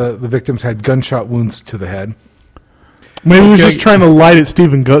 each of the victims had gunshot wounds to the head. Maybe he was just trying to light it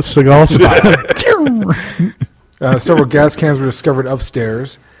Steven Seagal style. Several gas cans were discovered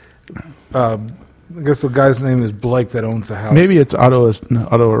upstairs. I guess the guy's name is Blake that owns the house. Maybe it's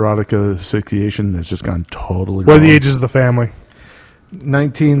autoerotic asphyxiation that's just gone totally What are wrong. the ages of the family?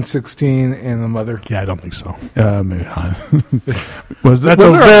 19, 16, and the mother. Yeah, I don't think so. Maybe not. That's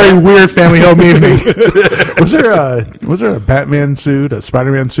a very weird family held meeting. Was there a Batman suit, a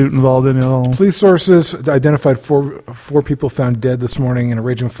Spider-Man suit involved in it all? Police sources identified four people found dead this morning in a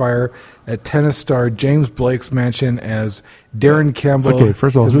raging fire at tennis star James Blake's mansion as Darren Campbell. Okay,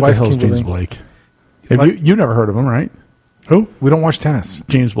 first of all, his who the wife hell is Kimberly. James Blake? You never heard of him, right? Who? We don't watch tennis.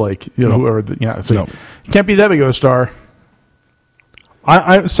 James Blake. Whoever. No. Can't be that big of a star.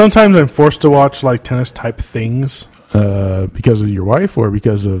 I sometimes I'm forced to watch like tennis type things. Because of your wife or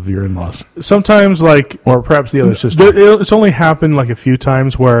because of your in-laws? Sometimes Or perhaps the other sister. It's only happened like a few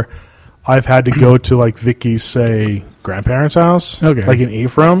times where I've had to go to like Vicky's, say, grandparents' house, Okay. like in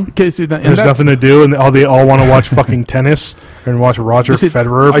Hyrum. Okay, see, and There's that's- nothing to do, and they all want to watch fucking tennis and watch Roger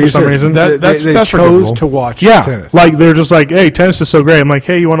Federer for some reason. They that's chose forgivable. to watch Yeah, tennis. like they're just like, hey, tennis is so great. I'm like,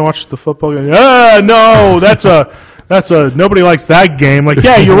 hey, you want to watch the football game? No, that's a nobody likes that game. Like,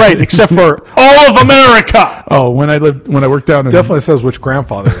 yeah, you're right, except for all of America. Oh, when I worked down in Definitely says which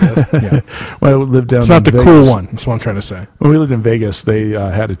grandfather it is. yeah, when I lived down. It's not the in cool Vegas, one. That's what I'm trying to say. When we lived in Vegas, they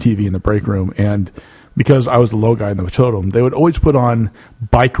had a TV in the break room, and because I was the low guy in the totem, they would always put on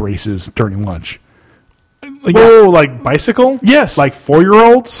bike races during lunch. Like bicycle? Yes, Like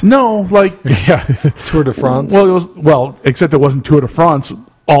 4-year-olds? no, yeah. Tour de France. Except it wasn't Tour de France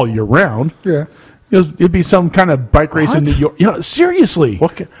all year round. Yeah. It'd be some kind of bike race in New York. Yeah, seriously.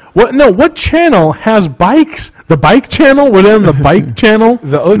 What? No. What channel has bikes? The bike channel? Were they on the bike channel?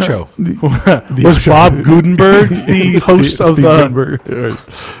 The Ocho. Was Bob Gutenberg the host of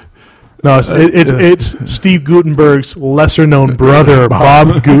the? No, it's Steve Gutenberg's lesser known brother,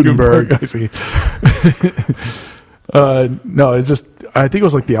 Bob Gutenberg. I see. No, it's just I think it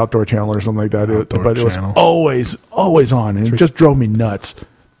was like the Outdoor Channel or something like that. But it was always on, and it just drove me nuts.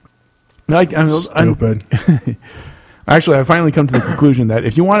 Stupid. Actually, I finally come to the conclusion that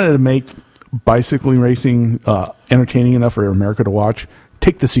if you wanted to make bicycling racing entertaining enough for America to watch,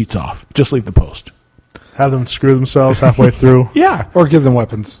 take the seats off. Just leave the post. Have them screw themselves halfway through. Yeah. Or give them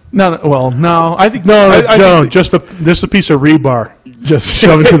weapons. No. I think Just a piece of rebar. Just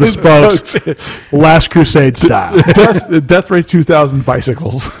shove it to the spokes. Last Crusade style. Death Race 2000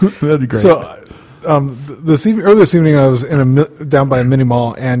 bicycles. That'd be great. So, earlier this evening, I was down by a mini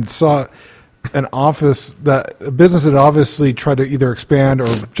mall and saw a business that obviously tried to either expand or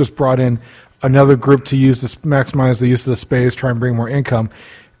just brought in another group to maximize the use of the space, try and bring more income.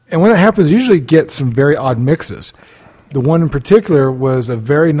 And when that happens, you usually get some very odd mixes. The one in particular was a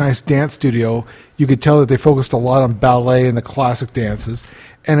very nice dance studio. You could tell that they focused a lot on ballet and the classic dances.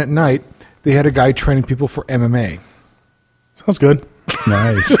 And at night, they had a guy training people for MMA. Sounds good.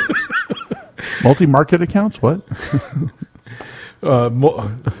 Nice. Multi-market accounts? What? I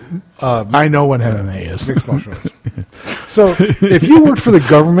know what MMA is. Mixed martial arts. So, if you worked for the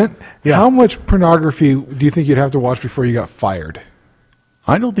government, Yeah. how much pornography do you think you'd have to watch before you got fired?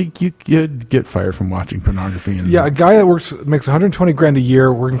 I don't think you could get fired from watching pornography. Yeah, a guy that makes $120,000 a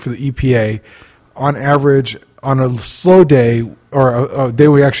year working for the EPA, on average, on a slow day or a day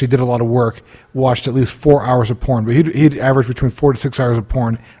where he actually did a lot of work, watched at least 4 hours of porn. But he'd average between 4 to 6 hours of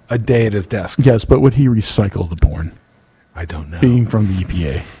porn a day at his desk. Yes, but would he recycle the porn? I don't know. Being from the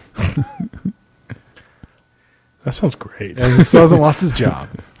EPA. That sounds great. And he still hasn't lost his job.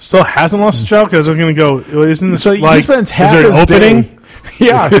 Still hasn't lost his job because I'm going to go. Isn't this So he like? spends Is half there an his opening? day-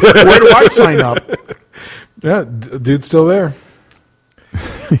 Yeah, where do I sign up? Yeah, dude's still there.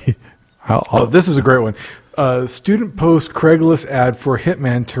 Oh, this is a great one. Student posts Craigslist ad for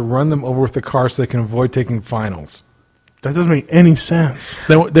hitman to run them over with the car so they can avoid taking finals. That doesn't make any sense.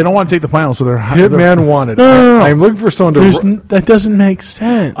 They don't want to take the final, so they're Hitman wanted. No. I am looking for someone to. That doesn't make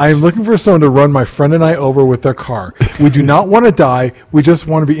sense. I am looking for someone to run my friend and I over with their car. We do not want to die. We just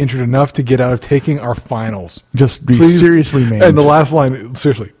want to be injured enough to get out of taking our finals. just be Please- seriously maimed. And the last line,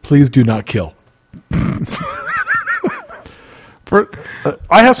 seriously, please do not kill.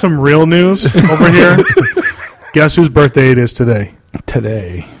 I have some real news over here. Guess whose birthday it is today?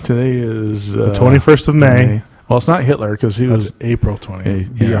 Today is The 21st of May. Well, it's not Hitler because he That's was. April 20.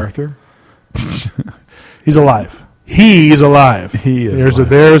 B. Arthur? He's alive. He's alive. He is There's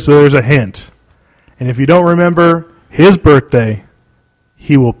alive. there's a hint. And if you don't remember his birthday,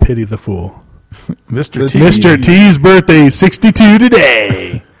 he will pity the fool. Mr. T. Mr. T's birthday is 62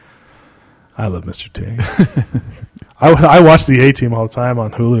 today. I love Mr. T. I watch the A-Team all the time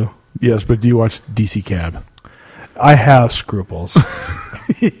on Hulu. Yes, but do you watch DC Cab? I have scruples.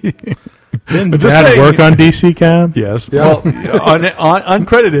 Didn't Just Dad saying. work on DC Cab? Yes. Well,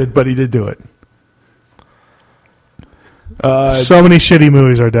 uncredited, but he did do it. So many shitty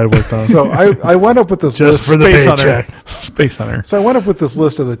movies our dad worked on. So I went up with this Just list. for the Space paycheck. Hunter. Space Hunter. So I went up with this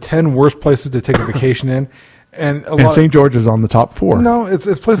list of the 10 worst places to take a vacation in. And a And lot, St. George is on the top 4. no, it's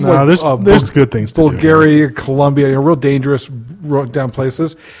places No, like there's good things to do. Bulgaria, Colombia, real dangerous, run down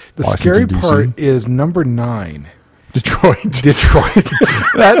places. The scary Washington, part is number 9. Detroit. Detroit.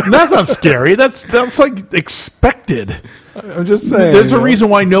 That's not scary. That's like expected. I'm just saying. There's you a know. reason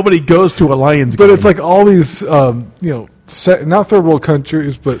why nobody goes to a Lions But game. it's like all these, not third world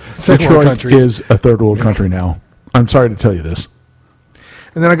countries, but second world Detroit countries. is a third world country now. I'm sorry to tell you this.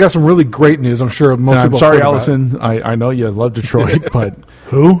 And then I got some really great news. I'm sure most And I'm people. sorry, have heard about it. Allison. I know you love Detroit, but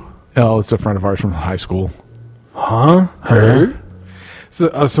Who? oh, it's a friend of ours from high school. Heard?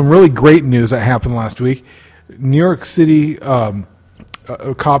 So, some really great news that happened last week. New York City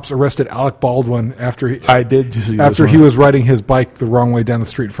cops arrested Alec Baldwin after he, I did see after this he one. was riding his bike the wrong way down the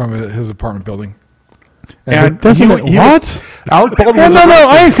street from his apartment building. And Doesn't he- it, he what? was- Alec Baldwin No, was no, arrested.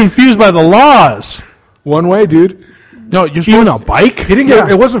 I am confused by the laws. One way, dude. No, you're Even supposed a bike? He didn't get.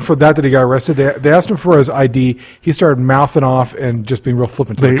 It wasn't for that he got arrested. They asked him for his ID. He started mouthing off and just being real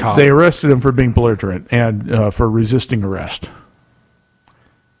flippant to the cop. They arrested him for being belligerent and for resisting arrest.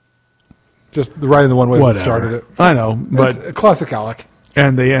 just riding the one way that Whatever. started it. I know, but It's a classic Alec.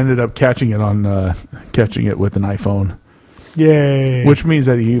 and they ended up catching it with an iPhone, Yay. which means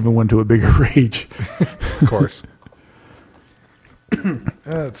that he even went to a bigger rage. Of course.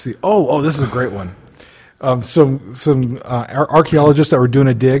 Let's see. Oh, this is a great one. Some archaeologists that were doing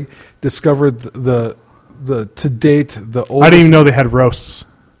a dig discovered the to date the oldest. I didn't even know they had roasts.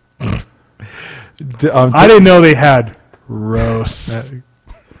 I I didn't know they had roasts.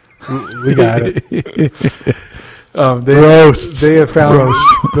 We got it. Roasts. They have found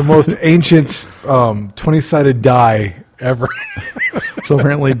the most ancient 20-sided die ever. So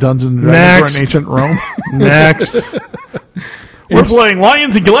apparently, Dungeons and Dragons Next. are in ancient Rome. Next. We're playing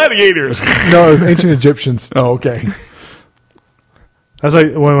Lions and Gladiators. No, it was ancient Egyptians. Oh, okay. That's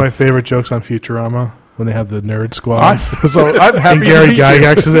like one of my favorite jokes on Futurama when they have the nerd squad. So I'm happy And Gary to meet you.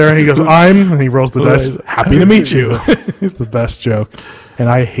 Gygax is there, and he goes, and he rolls the dice. Happy to meet you. It's the best joke. And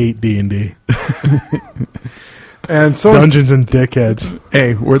I hate D&D. And so Dungeons and Dickheads.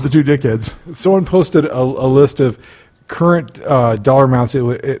 Hey, we're the two dickheads. someone posted a list of current dollar amounts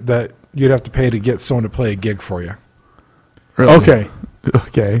that you'd have to pay to get someone to play a gig for you. Really? Okay.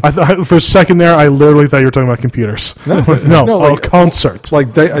 Okay. I thought for a second there, I literally thought you were talking about computers. No, like- concerts.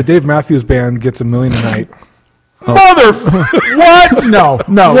 Like Dave Matthews Band gets $1 million a night. Mother, what? No,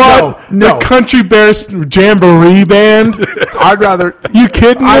 What? no. The Country Bears Jamboree Band? I'd rather. You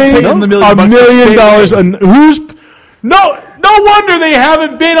kidding me? I paid them the $1 million $1 bucks to million stay and who's no wonder they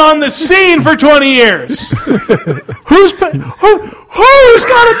haven't been on the scene for 20 years. Who's got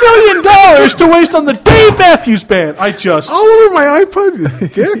 $1 million to waste on the Dave Matthews Band? All over my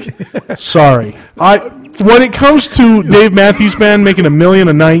iPod, Dick. Sorry. when it comes to Dave Matthews Band making $1 million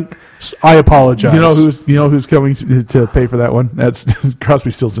a night, I apologize. You know who's coming to pay for that one? That's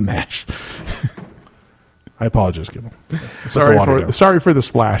Crosby, Stills and Nash. I apologize, Kimball. Sorry for the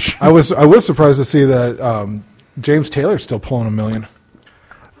splash. I was surprised to see that James Taylor's still pulling $1 million.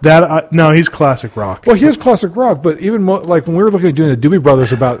 No, he's classic rock. Well, he is classic rock, but even like when we were looking at doing the Doobie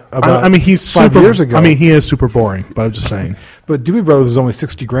Brothers about I mean, he's 5 years ago. I mean, he is super boring, but I'm just saying. But Doobie Brothers was only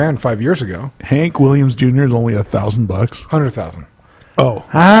 $60,000 5 years ago. Hank Williams Jr. is only $1,000. 100,000. Oh,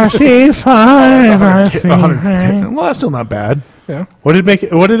 I see fire. I see rain. well, that's still not bad. Yeah. What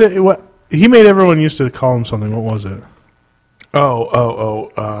he made everyone used to call him something. What was it?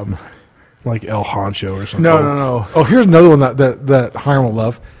 Like El Honcho or something. No. Oh, here's another one that Hyrum will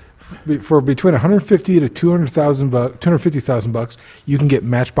love. For between $150,000 to $250,000, you can get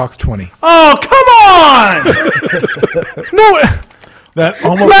Matchbox 20. Oh, come on! No, That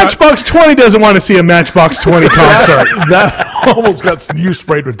almost Matchbox 20 doesn't want to see a Matchbox 20 concert. that almost got you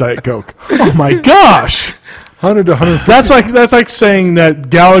sprayed with Diet Coke. Oh my gosh! 100 to 150. That's like saying that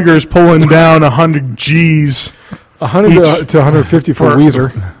Gallagher's pulling down 100 G's. 100 to 150 for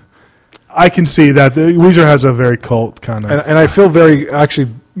Weezer. I can see that Weezer has a very cult kind of. And I feel very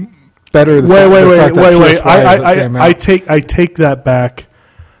actually better. Wait. I I take that back.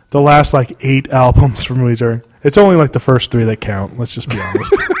 The last like 8 albums from Weezer. It's only like the first 3 that count. Let's just be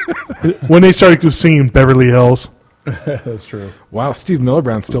honest. When they started singing Beverly Hills. That's true. Wow, Steve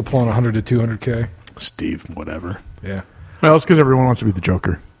Miller still pulling 100 to 200K. Steve, whatever. Yeah. Well, it's because everyone wants to be the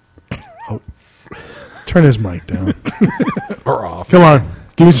Joker. Turn his mic down. Or off. Come on.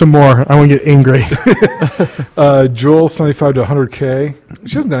 Give me some more. I want to get angry. Jewel, 75 to 100K.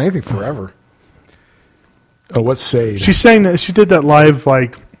 She hasn't done anything forever. Oh, what's Sade? She's saying that she did that live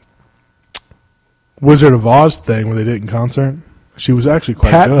like Wizard of Oz thing where they did it in concert. She was actually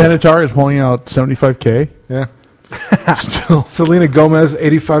quite Pat good. Benatar is pulling out $75K. Yeah. Still. Selena Gomez,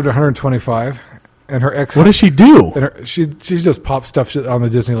 85 to 125. And her ex. What does she do? And she just pop stuff on the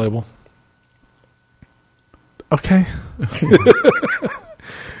Disney label. Okay.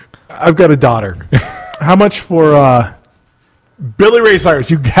 I've got a daughter. How much for Billy Ray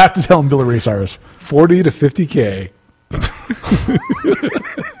Cyrus. You have to tell him Billy Ray Cyrus. 40 to 50K.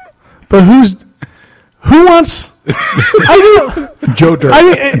 But who wants Joe Dirt. I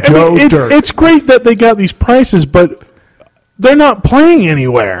mean, Dirt. it's great that they got these prices, but they're not playing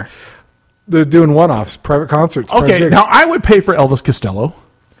anywhere. They're doing one-offs, private concerts. private Okay, gigs. now I would pay for Elvis Costello.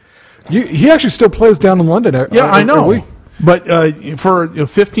 He actually still plays down in London. I know. But for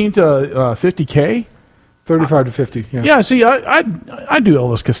 15 to 50K? 35 to 50. Yeah. Yeah, see, I do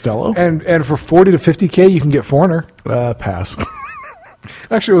Elvis Costello. And for 40 to 50K, you can get Foreigner. Pass.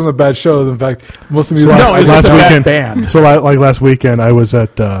 Actually, it wasn't a bad show. In fact, most of the music. No, it's last a bad weekend. band. So like last weekend, I was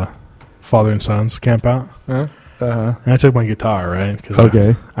at Father and Sons camp out, and I took my guitar. Right? 'Cause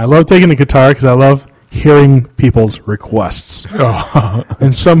Okay. I love taking the guitar because I love hearing people's requests.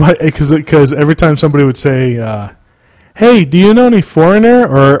 And somebody, because every time somebody would say, "Hey, do you know any Foreigner?"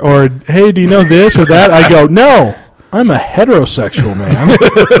 or "Hey, do you know this or that?" I go, "No, I'm a heterosexual man.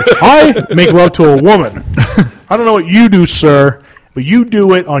 I make love to a woman. I don't know what you do, sir, but you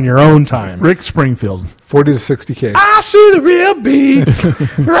do it on your own time." Rick Springfield. 40 to 60K. I see the real beat.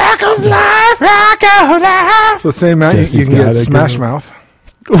 Rock of life, rock of life. For the same amount, you can get got it. Smash Mouth.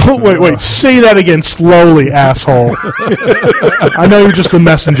 Wait. Say that again slowly, asshole. I know you're just the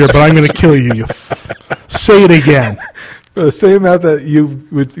messenger, but I'm going to kill you. Say it again. For the same amount that you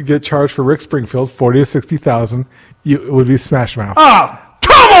would get charged for Rick Springfield, 40 to 60,000, it would be Smash Mouth. Oh,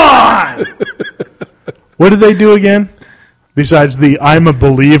 come on! What did they do again? Besides the I'm a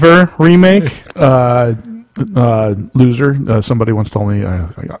Believer remake? Loser. Somebody once told me,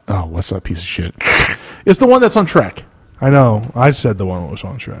 what's that piece of shit? It's the one that's on Trek. I know. I said the one that was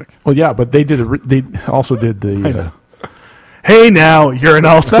on Shrek. Well, yeah, but they did. They also did the. I know. Hey, now you're an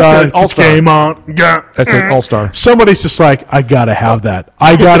all-star. That's an all-star. Game on. That's an all-star. Somebody's just like, I gotta have that.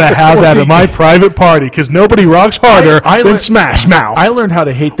 I gotta have that at my private party because nobody rocks harder than Smash Mouth. I learned how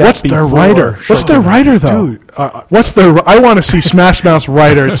to hate that. What's their writer? What's their writer though? Dude, what's their? I want to see Smash Mouth's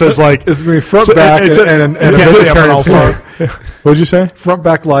writer. It says like it's going to be front, back, and a vegetarian plate. What'd you say? Front,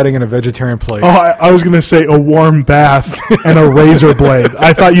 back lighting and a vegetarian plate. Oh, I was going to say a warm bath and a razor blade.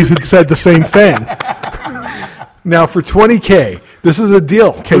 I thought you had said the same thing. Now for 20K, this is a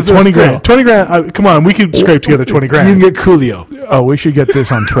deal. Okay, 20 grand. 20 grand. Come on, we could scrape together 20 grand. You can get Coolio. Oh, we should get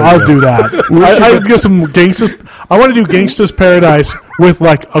this on Twitter. I'll do that. I'd get some gangsters. I want to do Gangsta's Paradise with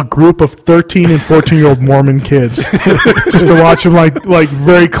like a group of 13 and 14-year-old Mormon kids, just to watch them like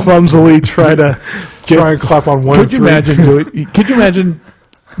very clumsily try and clap on one. Could you imagine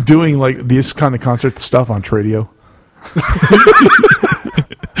doing like this kind of concert stuff on Tradio?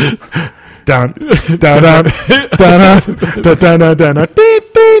 Down, down, down, down,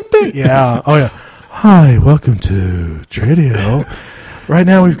 beep, beep, beep. Yeah. Oh yeah. Hi, welcome to Tradio. Right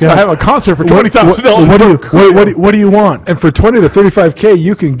now we've got. I have a concert for $20,000. What do you want? And for 20 to 35K,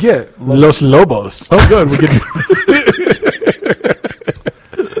 you can get Los Lobos. Oh, good. We get.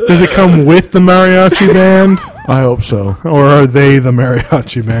 Does it come with the mariachi band, I hope so. or are they the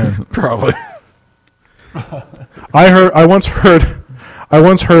mariachi band? Probably. I once heard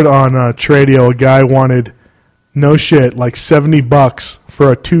on Tradio a guy wanted no shit like $70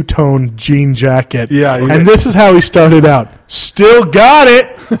 for a two-tone jean jacket. Yeah, and this is how he started out. Still got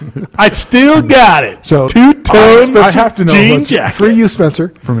it. I still got it. So two-tone I have to know jean what's jacket for you,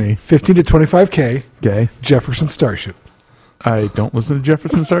 Spencer. for me. 15 to 25K, Okay. Jefferson Starship. I don't listen to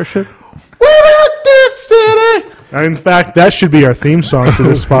Jefferson Starship. this city. In fact, that should be our theme song to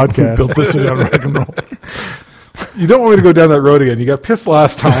this podcast. Built this in on rock and roll. You don't want me to go down that road again. You got pissed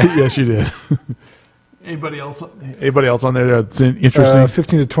last time. Yes, you did. Anybody else on there that's interesting?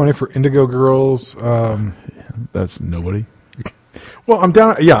 15 to 20 for Indigo Girls. That's nobody. Well, I'm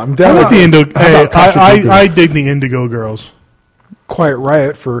down. Yeah, I'm I down. like the Indigo. Hey, Kasha I dig the Indigo Girls. Quiet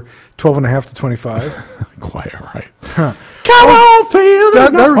Riot for 12.5 to 25. Quiet, right? Come on, feel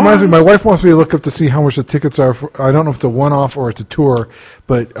That reminds me. My wife wants me to look up to see how much the tickets are. I don't know if it's a one-off or it's a tour,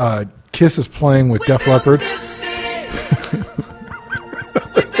 but Kiss is playing with Def Leppard.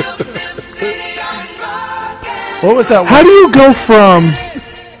 What was that? How do you go from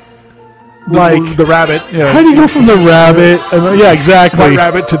the rabbit? Yeah. How do you go from the rabbit? Yeah, exactly. White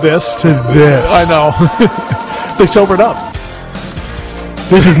rabbit to this? To this. I know. They sobered up.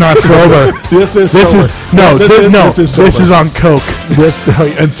 This is not sober. This is This sober. is no. This is on coke. This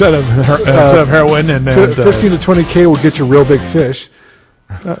instead of heroin and 15 to 20K will get you real big fish.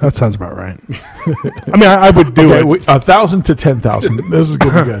 That sounds about right. I mean, I would do it. 1,000 to 10,000. This is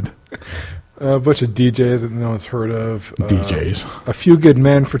gonna be good. A bunch of DJs that no one's heard of. DJs. A Few Good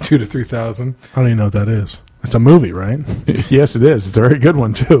Men for 2,000 to 3,000. I don't even know what that is. It's a movie, right? Yes, it is. It's a very good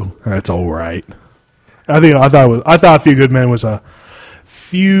one too. That's all right. I thought A Few Good Men was a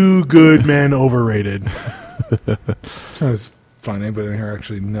Few Good Men overrated. I'm trying to find anybody in here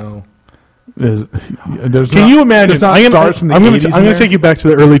actually know. There's Can you imagine? There's not stars from the 80s in I'm going there? to take you back to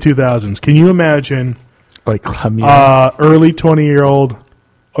the early 2000s. Can you imagine like early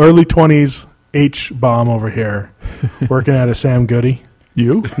 20s H-bomb over here working at a Sam Goody?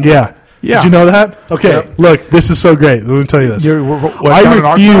 you? Yeah. Yeah. Did you know that? Okay, Yep. look, this is so great. Let me tell you this. I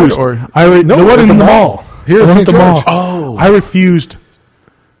refused. or The one at in the the mall. mall. Here The at one St. at the mall. George. oh, I refused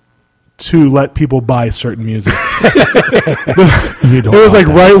to let people buy certain music. It was like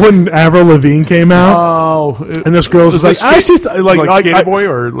right when Avril Lavigne came out, and this girl was like, Skater Boy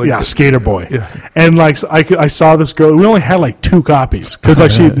or like yeah, Skater Boy. Yeah. And like I saw this girl. We only had like 2 copies because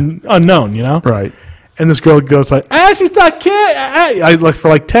like she unknown, you know. right. And this girl goes like, she's not kid. I like for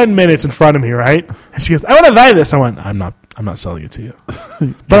like 10 minutes in front of me, right? And she goes, I want to buy this. I went, I'm not selling it to you,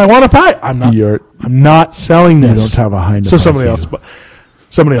 but I want to buy it. I'm not selling You this. don't have a hind. So somebody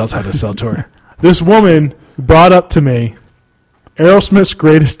else had to sell to her. This woman brought up to me Aerosmith's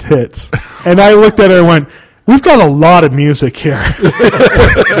greatest hits, and I looked at her and went, "We've got a lot of music here.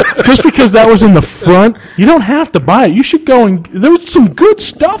 Just because that was in the front, you don't have to buy it. You should go and there was some good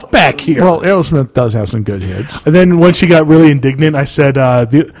stuff back here." Well, Aerosmith does have some good hits. And then when she got really indignant, I said,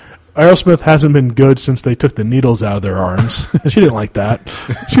 the Aerosmith hasn't been good since they took the needles out of their arms. She didn't like that.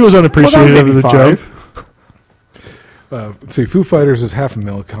 She was unappreciative of the joke. Let's see, Foo Fighters is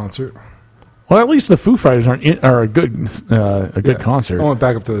 $500,000 concert. Well, at least the Foo Fighters are a good concert. I went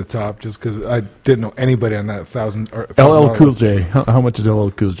back up to the top just because I didn't know anybody on that 1,000. LL Cool J. How much is LL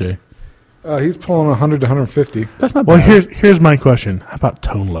Cool J? He's pulling 100 to 150. That's not Well, bad. here's my question. How about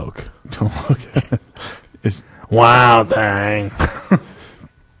Tone Loc? Okay. Wow, thing. I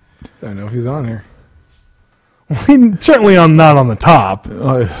don't know if he's on here. Certainly not on the top.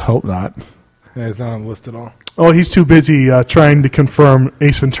 I hope not. Yeah, he's not on the list at all. Oh, he's too busy trying to confirm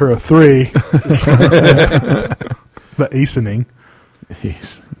Ace Ventura 3. The acening.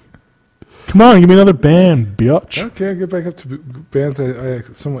 Jeez. Come on, give me another band, bitch. Okay, I'll get back up to bands I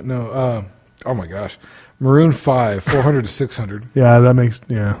somewhat know. Oh my gosh. Maroon 5, 400 to 600. Yeah,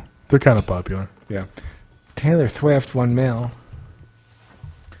 they're kind of popular. Yeah. Taylor Swift, $1 million.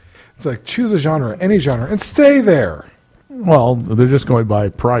 It's like choose a genre, any genre, and stay there. Well, they're just going by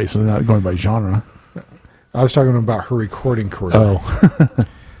price and they're not going by genre. I was talking about her recording career. Oh,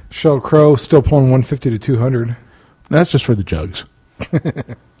 Sheryl Crow still pulling 150 to 200. that's just for the jugs.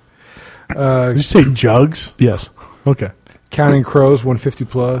 Did you say jugs? Yes. Okay. Counting Crows, 150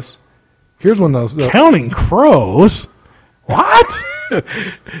 plus. Here's one of those. Counting Crows? What?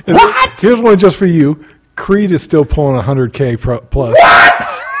 What? Here's one just for you. Creed is still pulling 100K plus.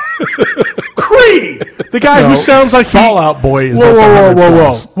 What? Creed, the guy who sounds like Fallout Boy is Whoa!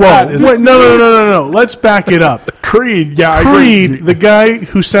 Wait, no! Let's back it up. Creed, yeah, I Creed, agree. the guy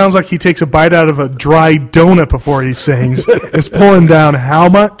who sounds like he takes a bite out of a dry donut before he sings, is pulling down how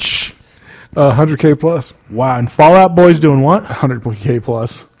much? 100K plus. Wow, and Fallout Boy's doing what? 100K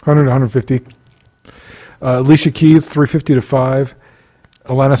plus. 100 to 150. Alicia Keys, 350 to 5.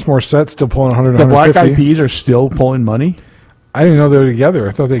 Alanis Morissette still pulling 100 to The Black 150. Eyed Peas are still pulling money. I didn't know they were together.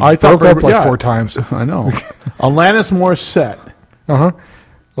 I thought they broke up like 4 times. I know. Alanis Morissette. Uh-huh.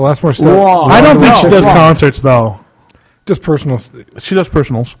 Alanis Morissette. Whoa. I don't think she does wrong. concerts, though. Just personal. She does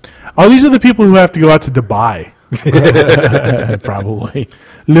personals. Oh, these are the people who have to go out to Dubai. Probably.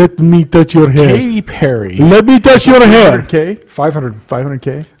 Let me touch your hair. Katy Perry. Let me touch your hair. 100K? 500.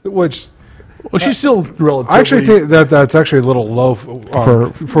 500K? Which Well, she's still relatively... I actually think that's actually a little low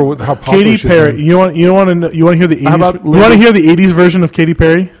for how popular Katy she's Perry. been. You want to hear the 80s? How about You want to hear the 80s version of Katy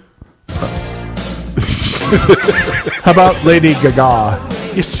Perry? How about Lady Gaga?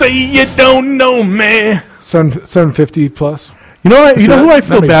 You say you don't know me. 750 plus. You know what? You know who I that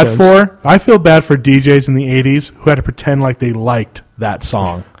feel makes bad sense. for? I feel bad for DJs in the 80s who had to pretend like they liked that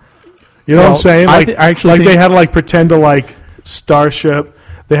song. You know what I'm Well, saying? I Like, actually they think- had to like pretend to like Starship.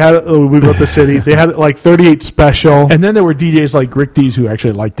 They had We Built the City. They had like 38 Special. And then there were DJs like Rick Dees who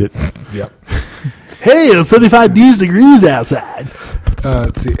actually liked it. Yep. Hey, it's 35 degrees outside.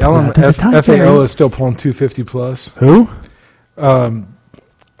 Let's see. FAO is still pulling 250 plus. Who?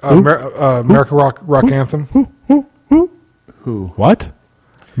 American Rock Anthem. Who? What?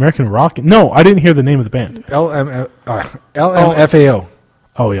 American Rock? No, I didn't hear the name of the band. LMFAO.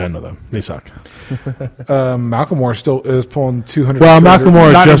 Oh yeah, I know them. They suck. Macklemore still is pulling 200. Well,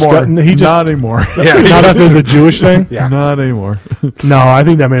 Macklemore Not just anymore. got. He just Not anymore. not after the Jewish thing. Yeah. Not anymore. No, I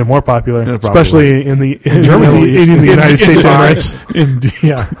think that made it more popular, Yeah, probably. especially in the Germany. in the United States Dubai.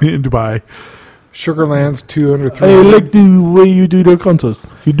 Emirates. In Dubai. Sugarland's 200. I like the way you do your concerts.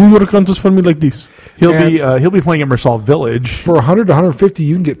 You do your concerts for me like this. He'll be playing at Mersal Village. For 100 to 150,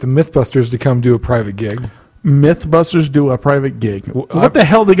 you can get the Mythbusters to come do a private gig. Mythbusters do a private gig. What the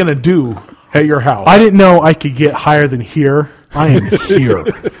hell are they going to do at your house? I didn't know I could get higher than here. I am here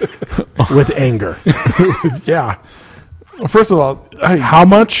with anger. Yeah. First of all, How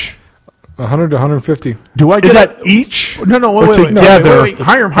much 100 to 150. do I get is a- that each? No, Or wait, together? wait.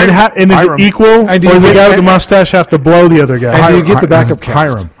 Hiram. And is Hiram. it equal? And do Or you the get- guy with the mustache have to blow the other guy? And do you get the backup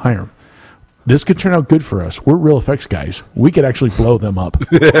cast? Hiram. This could turn out good for us. We're real effects guys. We could actually blow them up.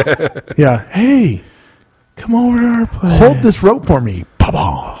 Yeah. Hey, come over to our place. Hold this rope for me.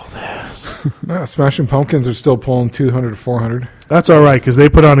 Papa. Smashing Pumpkins are still pulling 200 to 400. That's all right because they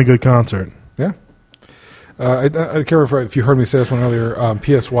put on a good concert. Yeah. I can't remember if you heard me say this one earlier.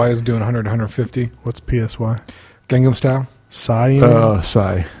 PSY is doing 100 to 150. What's PSY? Gangnam Style. Psy.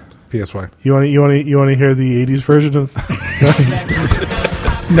 Sigh. PSY. You want to hear the '80s version of?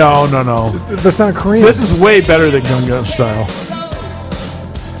 No. That's not Korean. This is way better than Gangnam Style.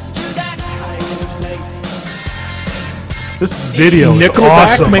 This video is Nickelback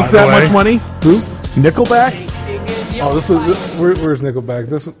awesome. makes by the that way. much money? Who? Nickelback? Oh, where's Nickelback?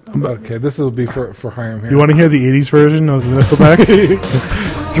 This will be for Hiram here. You want to hear the '80s version of Nickelback?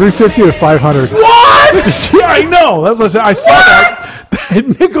 350 to 500. What? Yeah, I know. That's what I said. I saw that.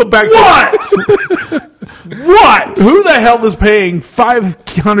 Nickelback. What? Who the hell is paying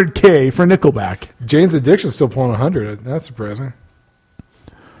 $500K for Nickelback? Jane's Addiction's still pulling 100. That's surprising.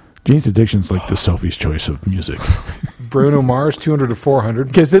 Jane's Addiction's like the Sophie's choice of music. Bruno Mars 200 to 400.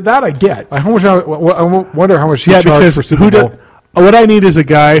 Because that I get. I wonder how much he Yeah, charged because for Super Bowl. what I need is a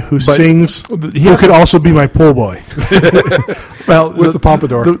guy who sings, who could also be my pool boy. Well, With the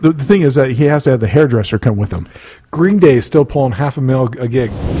pompadour. The thing is that he has to have the hairdresser come with him. Green Day is still pulling $500,000 a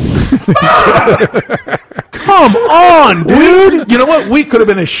gig. Come on, dude! You know what? We could have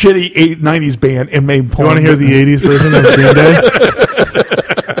been a shitty 90s band and made You want to hear the '80s version of Green Day?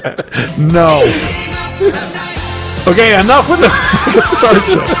 No. Okay, enough with the start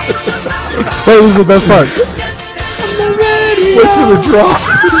show. Wait, this is the best part. Wait for the drop.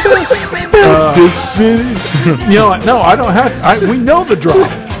 This city. You know what? No, I don't have. We know the drop.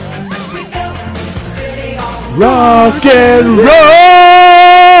 Rock and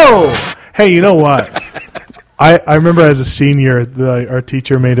roll. Hey, you know what? I remember as a senior, our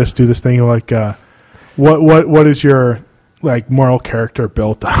teacher made us do this thing like, what is your like moral character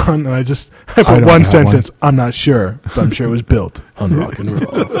built on? And I put don't one have sentence. I'm not sure, but I'm sure it was built on rock and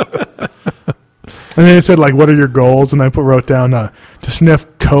roll. And then it said, like, what are your goals? And I wrote down to sniff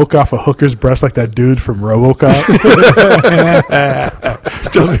coke off a hooker's breast like that dude from RoboCop.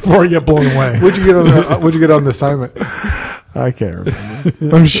 Just before you get blown away. What'd you get on the assignment? I can't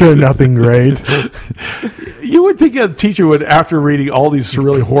remember. I'm sure nothing great. You would think a teacher would, after reading all these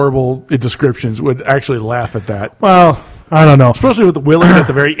really horrible descriptions, would actually laugh at that. Well, I don't know. Especially with Willing at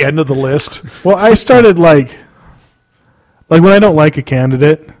the very end of the list. Well, I started, like when I don't like a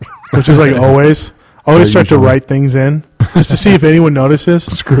candidate, which is, like, always start to write things in just to see if anyone notices.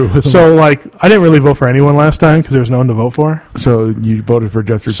 Screw with them. So, like, I didn't really vote for anyone last time because there was no one to vote for. So you voted for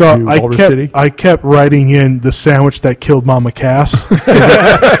Jethro So to Culver City? I kept writing in the sandwich that killed Mama Cass.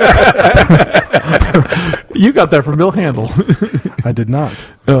 You got that from Bill Handel. I did not.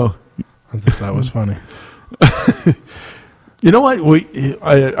 Oh. I just thought it was funny. You know what?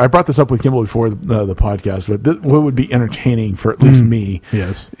 I brought this up with Kimball before the podcast, but what would be entertaining for at least me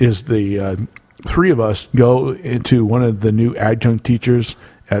is the three of us go into one of the new adjunct teachers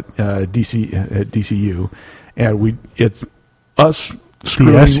at DCU, and it's us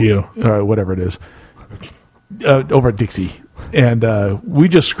screwing, DSU, whatever it is, over at Dixie, and we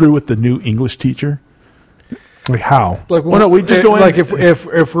just screw with the new English teacher. Like how? Like, well, no, we just go in. Like if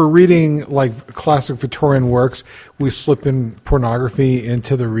we're reading like classic Victorian works, we slip in pornography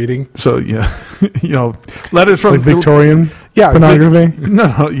into the reading. So yeah, letters from like Victorian pornography.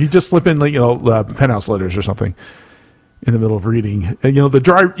 No, you just slip in like penthouse letters or something in the middle of reading. And, the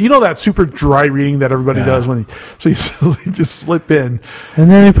dry, that super dry reading that everybody does you just slip in. And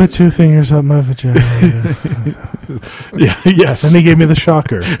then he put two fingers up my vagina. Yes. Then he gave me the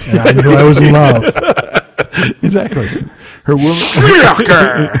shocker, and I knew I was in love. Exactly. Her woman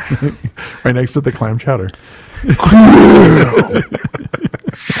right next to the clam chowder.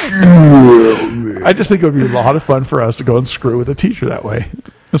 I just think it would be a lot of fun for us to go and screw with a teacher that way,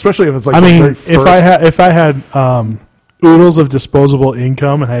 especially if it's like. If I had oodles of disposable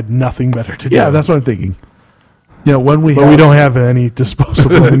income and I had nothing better to do. Yeah, that's what I'm thinking. We don't have any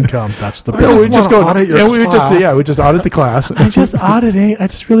disposable income. That's the problem. We just go audit your class. We just audit the class. I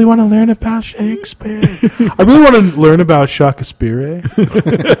just really want to learn about Shakespeare. I really want to learn about Shakespeare.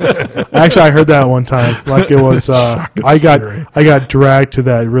 Actually, I heard that one time. Like it was, I got dragged to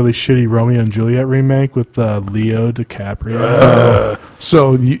that really shitty Romeo and Juliet remake with Leo DiCaprio.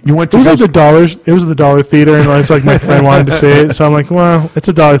 So you went to it was the Dollar Theater, and it's like my friend wanted to say it, so I'm like, well, it's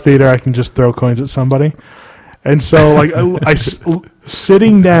a Dollar Theater. I can just throw coins at somebody. And so, like, I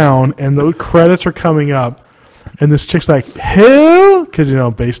sitting down, and the credits are coming up, and this chick's like, "Who?" Because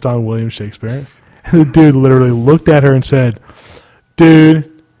based on William Shakespeare. And the dude literally looked at her and said,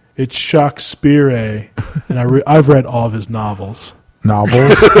 "Dude, it's Shakespeare, and I've read all of his novels."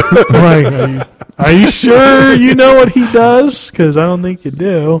 Novels? Like, are you sure you know what he does? Because I don't think you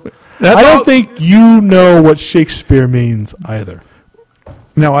do. I don't think you know what Shakespeare means either.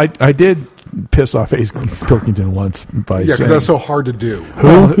 No, I did piss off Ace Pilkington once by because that's so hard to do.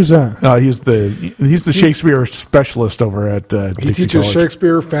 Who's that? He's the Shakespeare specialist over at Dixie he teaches College.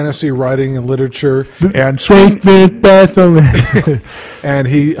 Shakespeare, fantasy writing, and literature, and and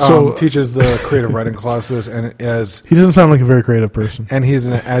he teaches the creative writing classes. And he doesn't sound like a very creative person. And he's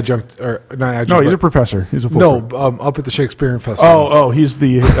an adjunct or not adjunct. No, he's a professor. He's a full up at the Shakespearean Festival. Oh, he's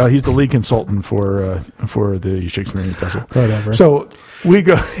the lead consultant for the Shakespearean Festival. Whatever. So we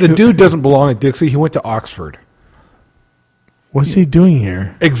go. The dude doesn't belong at Dixie. He went to Oxford. What's he doing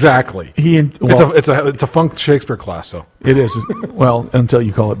here? Exactly. It's a funk Shakespeare class, though. It is. Well, until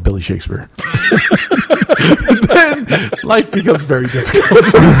you call it Billy Shakespeare. Then life becomes very difficult.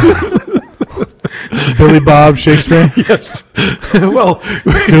 Billy Bob Shakespeare? Yes. Well,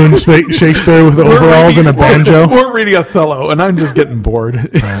 doing Shakespeare with overalls and a banjo? We're reading Othello, and I'm just getting bored.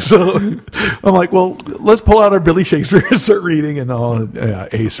 Right. So I'm like, well, let's pull out our Billy Shakespeare and start reading. And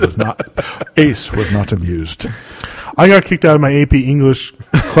Ace was not amused. I got kicked out of my AP English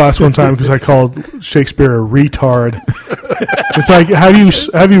class one time because I called Shakespeare a retard. It's like,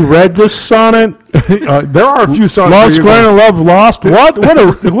 have you read this sonnet? There are a few sonnets. Love Square and Love Lost. What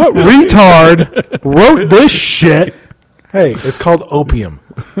retard wrote this shit? Hey, it's called opium.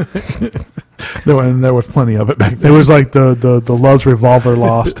 There was plenty of it back then. It was like the Love's Revolver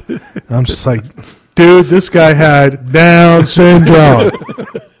Lost. And I'm just like, dude, this guy had Down syndrome.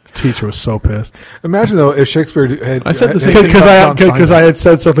 Teacher was so pissed. Imagine though if Shakespeare had. I said the same thing because I had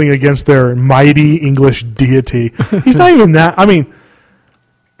said something against their mighty English deity. He's not even that. I mean,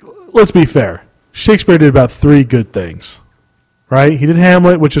 let's be fair. Shakespeare did about 3 good things, right? He did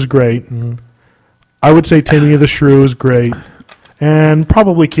Hamlet, which is great. Mm-hmm. I would say Taming of the Shrew is great, and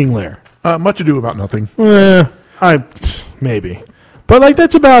probably King Lear. Much Ado About Nothing. Maybe. But like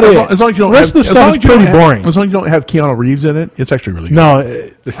that's about it. As long as you don't the rest of the stuff is pretty boring. As long as you don't have Keanu Reeves in it, it's actually really good. No,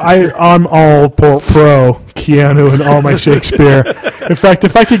 I'm all pro Keanu and all my Shakespeare. In fact,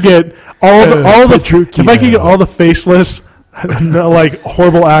 if I could get all the faceless, like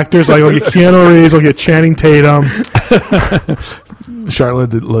horrible actors, like I'll get Keanu Reeves, I'll get Channing Tatum,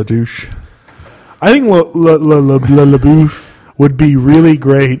 Charlotte LaDouche. I think LaBeouf would be really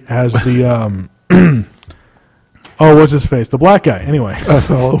great as the what's his face? The black guy. Anyway,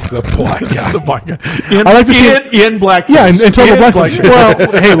 The black guy. I like to see in blackface. Yeah, in total blackface. Well,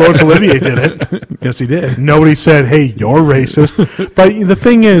 hey, Laurence Olivier did it. Yes, he did. Nobody said, "Hey, you're racist." But the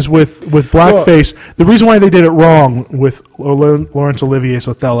thing is, with blackface, the reason why they did it wrong with Laurence Olivier's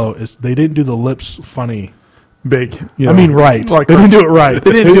Othello is they didn't do the lips funny. Big. I mean, right. Like they didn't do it right.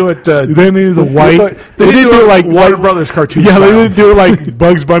 They didn't do it. They didn't do the white. They didn't do it like Warner Brothers cartoon. Yeah, style. they didn't do it like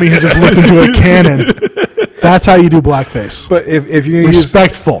Bugs Bunny had just looked into a cannon. That's how you do blackface. But if you're gonna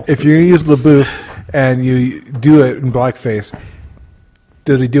Respectful. if you're going to use LaBeouf and you do it in blackface,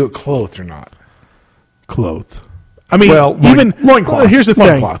 does he do it clothed or not? Clothed. I mean, Well, loincloth. Here's the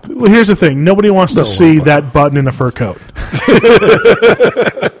thing. Loincloth. Here's the thing. Nobody wants to see that button in a fur coat.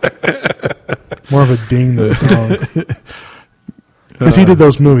 More of a ding than a dong. Because he did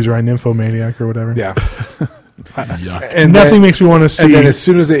those movies, right? Nymphomaniac or whatever. Yeah. And nothing makes me want to see. And then as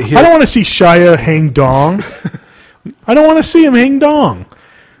soon as it hit, I don't want to see Shia hang dong. I don't want to see him hang dong.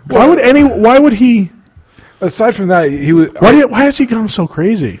 Why would he? aside from that, he was. Why has he gone so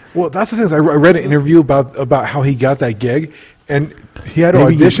crazy? Well, that's the thing. I read an interview about how he got that gig, and he had to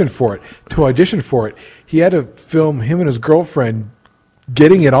audition for it. To audition for it, he had to film him and his girlfriend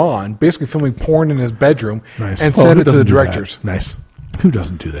getting it on, basically filming porn in his bedroom, and send it to the directors. Nice. Who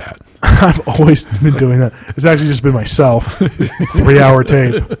doesn't do that? I've always been doing that. It's actually just been myself. 3-hour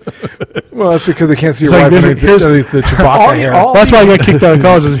tape. Well, that's because they can't see your It's like, wife here's- underneath the Chewbacca hair. That's why I got kicked out of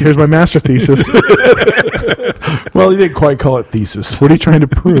college. Here's my master thesis. Well, he didn't quite call it thesis. What are you trying to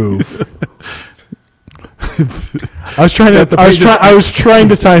prove? I was trying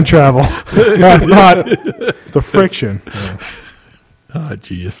to time travel, not the friction. Oh,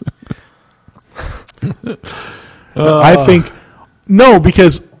 jeez. I think no,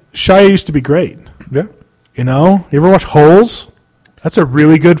 because Shia used to be great. Yeah. You know, you ever watch Holes? That's a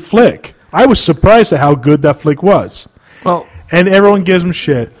really good flick. I was surprised at how good that flick was. Well, and everyone gives him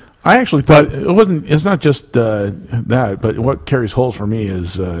shit. I actually thought it wasn't. It's not just that, but what carries holes for me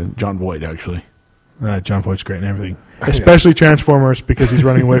is John Voight. Actually, John Voight's great and everything, especially Transformers because he's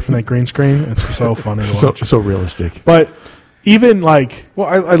running away from that green screen. It's so funny to watch. So realistic. But even like, well,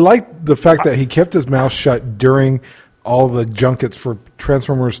 I like the fact that he kept his mouth shut during all the junkets for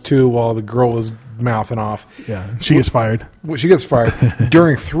Transformers 2 while the girl was mouthing off. Yeah, she gets fired. Well, she gets fired.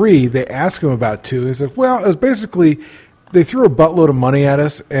 During 3, they asked him about 2. He said, well, it was basically they threw a buttload of money at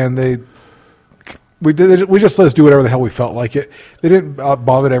us, and we just let us do whatever the hell we felt like it. They didn't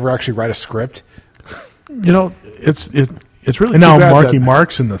bother to ever actually write a script. You know, it's really. And now too bad Marky that,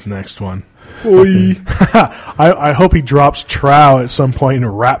 Mark's in the next one. I hope he drops trow at some point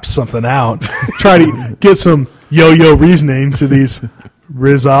and raps something out. Try to get some yo-yo reasoning to these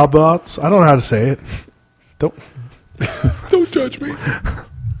Rizabots. I don't know how to say it. Don't judge me.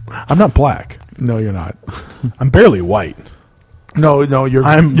 I'm not black. No, you're not. I'm barely white. No,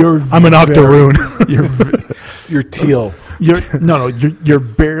 I'm an octoroon. You're teal. You're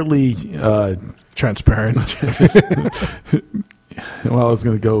barely Transparent. Well, I was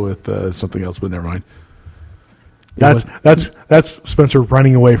going to go with something else, but never mind. That's Spencer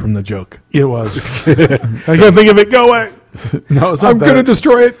running away from the joke. It was. I can't think of it. Go away. No, it's not I'm going to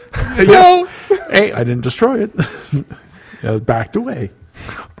destroy it. No. Hey, I didn't destroy it. Backed away.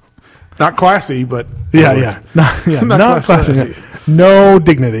 Not classy, but Yeah. Not classy. classy. No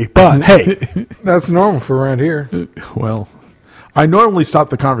dignity. But hey, That's normal for around here. Well, I normally stop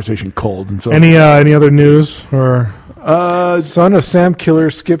the conversation cold, and so any other news or? Son of Sam Killer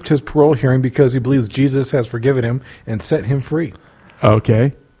skipped his parole hearing because he believes Jesus has forgiven him and set him free.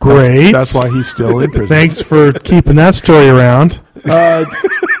 Okay, Great. That's why he's still in prison. Thanks for keeping that story around.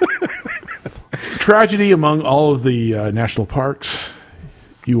 Tragedy among all of the national parks.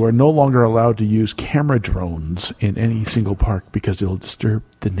 You are no longer allowed to use camera drones in any single park because it'll disturb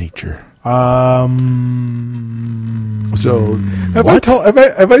the nature. So Have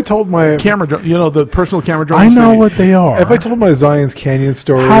I told my camera drone? You know the personal camera drones. I know what they are. Have I told my Zion's Canyon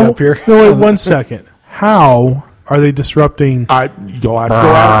story How, up here? No, wait 1 second. How are they disrupting? You'll have to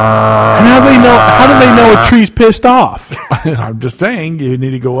go out. And how do they know a tree's pissed off? I'm just saying you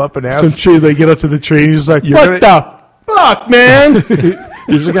need to go up and ask. Some tree, they get up to the tree and he's like, "What the fuck, man?"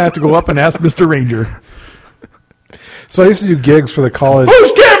 You're just gonna have to go up and ask Mr. Ranger. So I used to do gigs for the college.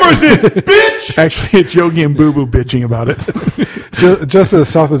 Whose camera is this, bitch? Actually, it's Yogi and Boo Boo bitching about it. just to the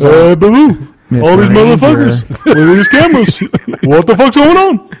south of Zion. Boo boo. All these motherfuckers. Look at these cameras. What the fuck's going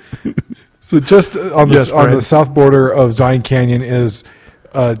on? So just on the south border of Zion Canyon is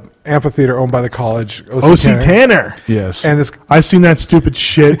amphitheater owned by the college. O.C. Tanner. Yes. And this, I've seen that stupid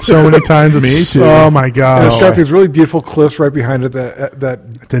shit so many times. Me too. Oh my god! and it's got these really beautiful cliffs right behind it. That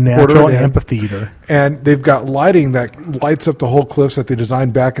It's a natural border, amphitheater. and they've got lighting that lights up the whole cliffs that they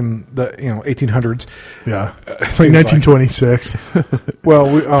designed back in the 1800s. Yeah, it's like 1926. Well,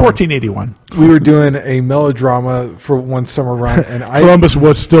 1481. we were doing a melodrama for one summer run, and Columbus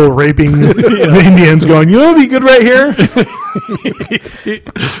was still raping the Indians, going, "You'll be good right here."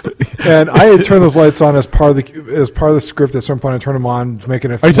 and I had turned those lights on as part of the script. At some point, I turned them on to make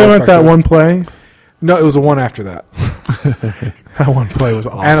it. Are you talking about that one play? No, it was the one after that. That one play was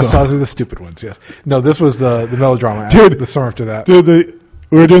awesome. Anastasia, the stupid ones. Yes. No, this was the melodrama. Dude, the summer after that. Dude,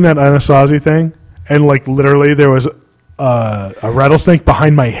 we were doing that Anastasia thing, and like literally there was a rattlesnake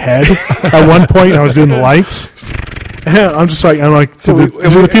behind my head at one point. And I was doing the lights. And I'm like, So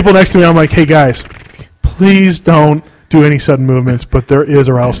to the people next to me, I'm like, hey guys, please don't do any sudden movements, but there is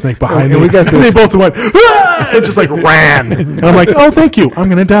a rattlesnake behind me. And we got And they this. both went, ah! And just like ran. And I'm like, oh, thank you. I'm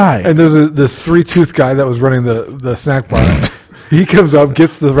going to die. And there's this three-tooth guy that was running the snack bar. He comes up,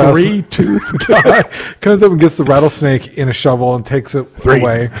 gets the Three-tooth guy, comes up and gets the rattlesnake in a shovel and takes it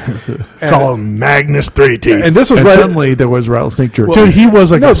away. Call him Magnus Three Teeth. And this was And right. suddenly there was rattlesnake jerky. Dude, he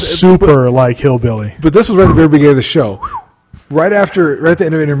was like No, a super like hillbilly. But this was right at the very beginning of the show. Right at the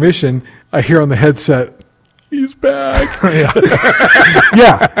end of intermission, I hear on the headset, "He's back."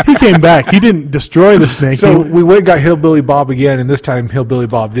 Yeah, he came back. He didn't destroy the snake. So we went and got Hillbilly Bob again, and this time Hillbilly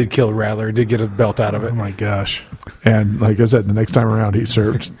Bob did kill a rattler and did get a belt out of Oh it. my gosh. And like I said, the next time around he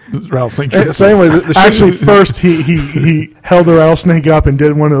served rattlesnake jerky. So anyway, the show, Actually, first he held the rattlesnake up and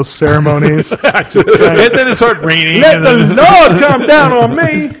did one of those ceremonies. and then it started raining. Let the Lord come down on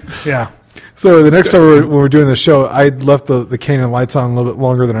me. Yeah. so the next time when we were doing the show, I left the canyon lights on a little bit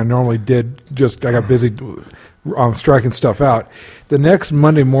longer than I normally did. Just I got busy striking stuff out. The next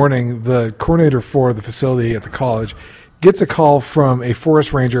Monday morning, the coordinator for the facility at the college gets a call from a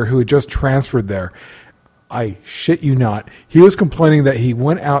forest ranger who had just transferred there. I shit you not. He was complaining that he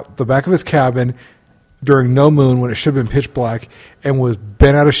went out the back of his cabin during no moon when it should have been pitch black and was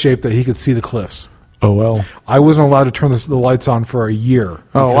bent out of shape that he could see the cliffs. Oh well. I wasn't allowed to turn the lights on for a year.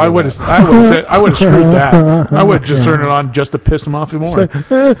 Oh, because I of would that. have. I would have screwed that. I would have just turned it on just to piss him off even more.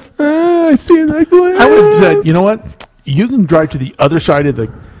 I see the cliff. I would have said, you know what? You can drive to the other side of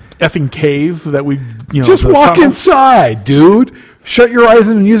the effing cave that we. Just the walk tunnel. inside, dude. Shut your eyes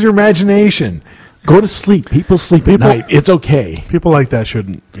and use your imagination. Go to sleep. People sleep at night. It's okay. People like that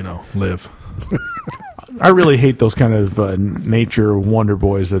shouldn't, live. I really hate those kind of nature wonder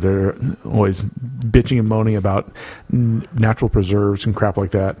boys that are always bitching and moaning about natural preserves and crap like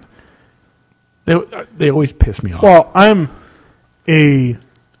that. They always piss me off. Well, I'm a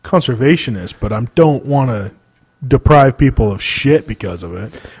conservationist, but I don't want to deprive people of shit because of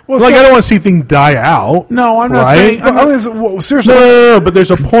it. Well, I so- don't want to see things die out. no, I'm not right? saying. But I mean, well, seriously, No, but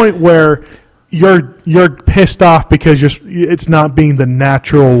there's a point where you're pissed off because it's not being the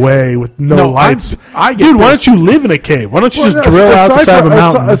natural way with no lights. I get Dude, why pissed. don't you live in a cave? Why don't you Well, just no, drill out the aside side of a from-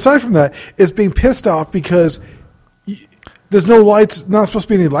 mountain? Aside from that, it's being pissed off because there's no lights. Not supposed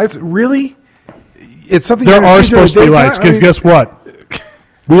to be any lights. Really, it's something There you're gonna are see during supposed to be daytime? lights I because mean, guess what?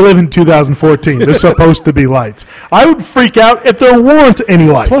 We live in 2014. There's supposed to be lights. I would freak out if there weren't any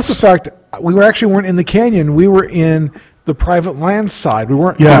lights. plus the fact we weren't in the canyon. We were in the private land side. We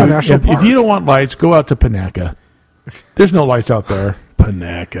weren't Yeah, in the national park If you don't want lights, go out to Panaca. There's no lights out there.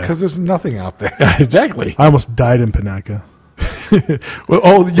 Panaca. because there's nothing out there. Exactly. I almost died in Panaca.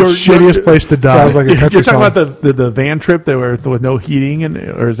 Well, The shittiest place to die. Sounds like a You're country talking song. about the van trip that were with no heating,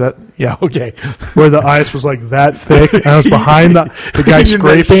 or is that? Yeah, okay. where the ice was like that thick, and I was behind the guy In that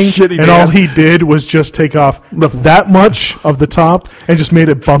scraping, shitty and van. all he did was just take off that much of the top and just made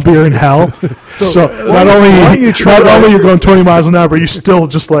it bumpier in hell. So not only you're going 20 miles an hour, but you're still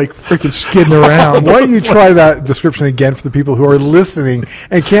just like freaking skidding around. Why don't you try that description again for the people who are listening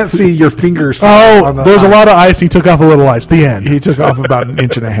and can't see your fingers? Oh, there's a lot of ice. And he took off a little ice. The end. He took off about an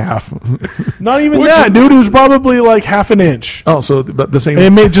inch and a half. Not even Which- that, dude. It was probably like half an inch. Oh, so but the same.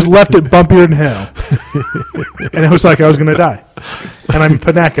 And it just left it bumpier in hell. And it was like I was going to die. And I'm in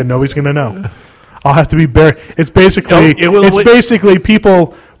Panaca. Nobody's going to know. I'll have to be buried. It's basically basically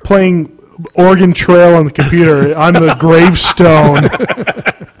people playing Oregon Trail on the computer on the gravestone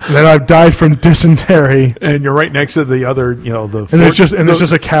Then I've died from dysentery. And you're right next to the other, the. And there's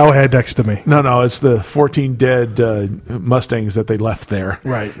just a cow head next to me. No, it's the 14 dead Mustangs that they left there.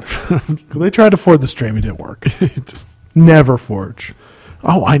 Right. They tried to forge the stream. It didn't work. Never forge.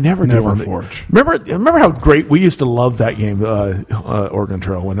 Oh, I never did Never one. forge. Remember how great we used to love that game, Oregon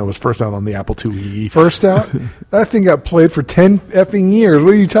Trail, when it was first out on the Apple IIe. First out? That thing got played for 10 effing years.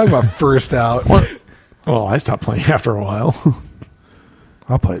 What are you talking about, first out? Well, I stopped playing after a while.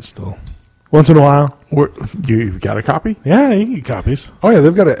 I'll play it still. Once in a while. You've got a copy? Yeah, you can get copies. Oh, yeah,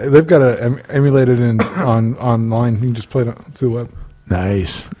 they've got to emulate it online. You can just play it through the web.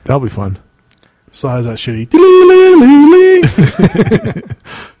 Nice. That'll be fun. Besides that shitty.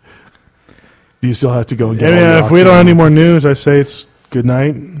 Do you still have to go and get Yeah, if we don't have any more news, I say it's good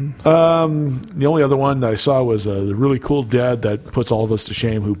night. The only other one that I saw was the really cool dad that puts all of us to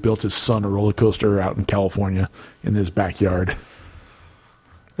shame who built his son a roller coaster out in California in his backyard.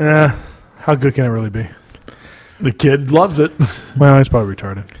 How good can it really be? The kid loves it. Well, he's probably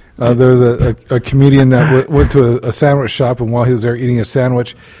retarded. There was a comedian that went to a sandwich shop, and while he was there eating a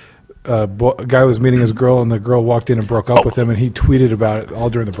sandwich, a guy was meeting his girl, and the girl walked in and broke up with him, and he tweeted about it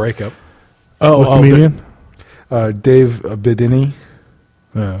all during the breakup. What comedian? Dave Bedini.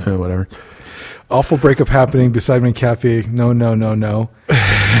 Whatever. Awful breakup happening beside me in cafe. No.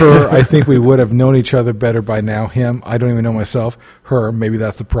 Her, I think we would have known each other better by now. Him, I don't even know myself. Her, maybe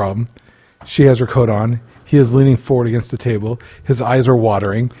that's the problem. She has her coat on. He is leaning forward against the table. His eyes are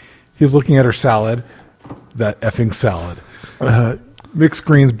watering. He's looking at her salad. That effing salad. Mixed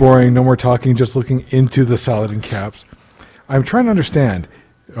screens, boring. No more talking, just looking into the salad in caps. I'm trying to understand.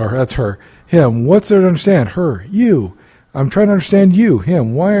 Or that's her. Him, what's there to understand? Her, you. I'm trying to understand you.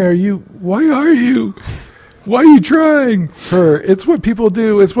 Him, why are you? Why are you trying? Her, it's what people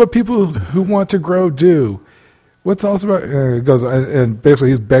do. It's what people who want to grow do. What's also about? It goes, and basically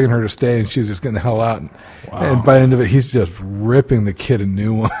he's begging her to stay, and she's just getting the hell out. Wow. And by the end of it, he's just ripping the kid a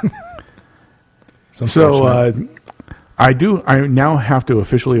new one. So I now have to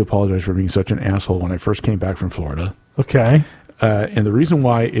officially apologize for being such an asshole when I first came back from Florida. Okay. And the reason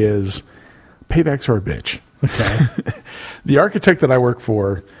why is paybacks are a bitch. Okay. The architect that I work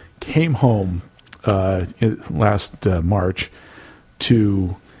for came home last March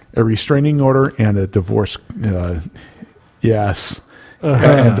to a restraining order and a divorce. Yes.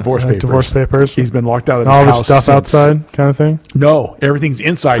 And divorce papers. Divorce papers. He's been locked out of his all the house stuff since. outside kind of thing? No, everything's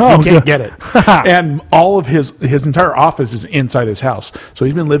inside. Oh, He can't good. get it. And all of his entire office is inside his house. So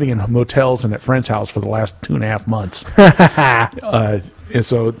he's been living in motels and at friends' house for the last 2.5 months. And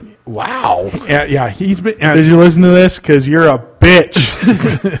so, wow. Yeah, he's been... Did you listen to this? Because you're a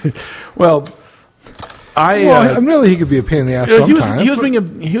bitch. Well... Really, he could be a pain in the ass sometimes.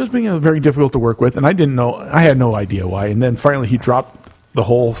 He was being very difficult to work with, and I didn't know. I had no idea why. And then finally, he dropped the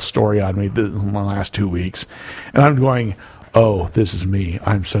whole story on me in the last 2 weeks, and I'm going, "Oh, this is me.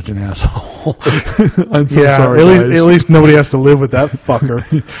 I'm such an asshole." I'm so sorry. At least nobody has to live with that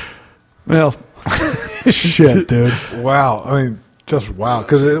fucker. Well, shit, dude. Wow. I mean, just wow.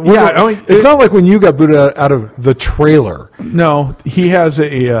 Because it's not like when you got booted out of the trailer. No, he has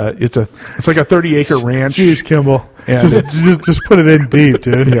it's like a 30-acre ranch. Jeez, Kimball. And just put it in deep,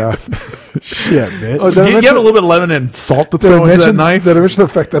 dude. Yeah. Shit, bitch. Oh, Do you have a little bit of lemon and salt to throw into that knife? Did I mention the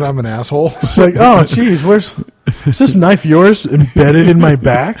fact that I'm an asshole? It's like, oh, jeez, is this knife yours embedded in my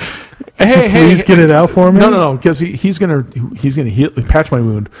back? Hey, please get it out for me. No, because he's gonna patch my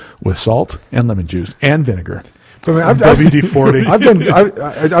wound with salt and lemon juice and vinegar. So, I mean, WD-40.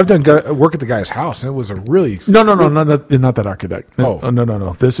 I've done work at the guy's house, and it was a really No, not that architect.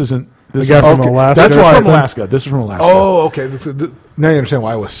 No. This isn't. This the guy from Alaska. That's from Alaska. This is from Alaska. Oh, okay. Now you understand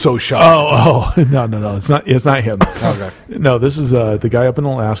why I was so shocked. Oh, no. It's not him. Okay. No, this is the guy up in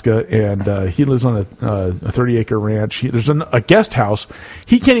Alaska, and he lives on a 30-acre ranch. There's a guest house.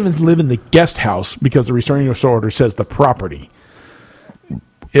 He can't even live in the guest house because the restraining order says the property.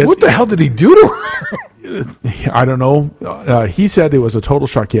 What the hell did he do to her? I don't know. He said it was a total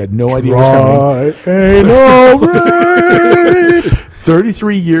shock. He had no idea what was coming. Ain't no right.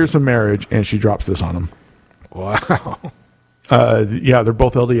 33 years of marriage, and she drops this on him. Wow. Yeah, they're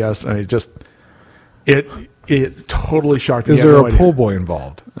both LDS, and it totally shocked me. Is there a pool boy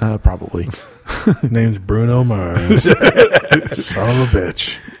involved? Probably. Name's Bruno Mars. Son of a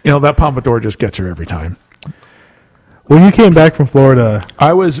bitch. That pompadour just gets her every time. When you came back from Florida,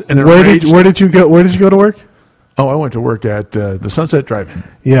 I was in a where did you go? Where did you go to work? Oh, I went to work at the Sunset Drive-In.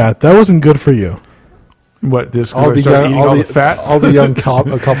 Yeah, that wasn't good for you. What? This all the fat, all the young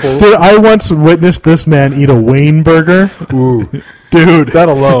couples. Dude, I once witnessed this man eat a Wayne burger. Ooh, dude, that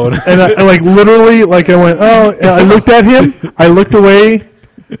alone. And I literally, I went, oh, and I looked at him. I looked away,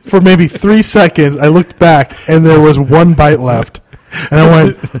 for maybe 3 seconds. I looked back, and there was one bite left. And I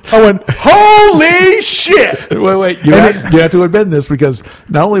went, holy shit! Wait. You have to admit this because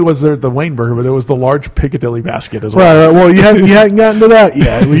not only was there the Wayne burger, but there was the large Piccadilly basket as well. Right. Well, you hadn't gotten to that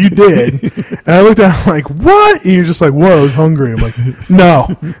yet. Well, you did. And I looked at it, I'm like, what? And you're just like, whoa, I was hungry. I'm like, no.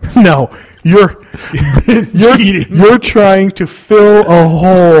 You're trying to fill a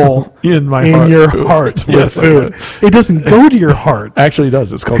hole in your heart with food. It doesn't go to your heart. Actually, it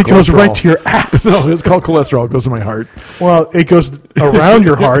does. It's called It cholesterol. goes right to your ass. No, it's called cholesterol. It goes to my heart. Well, it goes around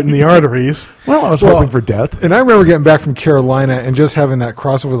your heart and the arteries. Well, I was hoping for death. And I remember getting back from Carolina and just having that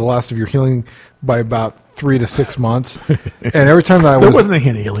crossover the last of your healing by about 3 to 6 months. And every time that There wasn't a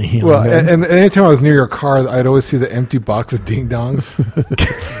healing. well, and anytime I was near your car, I'd always see the empty box of ding dongs.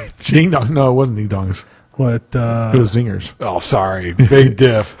 Ding dongs. No, it wasn't ding dongs. What? It was zingers. Oh, sorry, big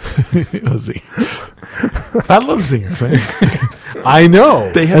diff. It was I love zingers, man. I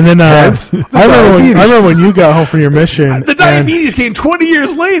know. And then I remember when you got home from your mission. The diabetes came 20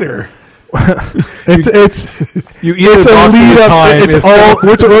 years later. It's You eat it's a a box lead at a up. time. It's all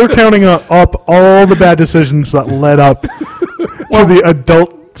we're counting up all the bad decisions that led up to the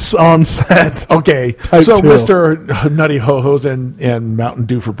adults on set. Okay, Type so 2. Mr. Nutty Ho-Hos and Mountain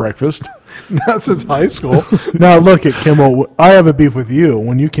Dew for breakfast. Not since high school. Now look at Kimball. I have a beef with you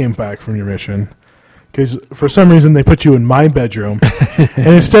when you came back from your mission because for some reason they put you in my bedroom, and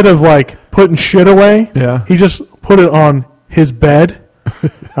instead of like putting shit away, Yeah. he just put it on his bed.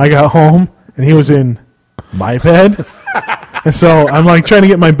 I got home and he was in my bed, and so I'm like trying to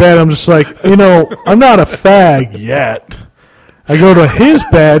get my bed. I'm just like, I'm not a fag yet. I go to his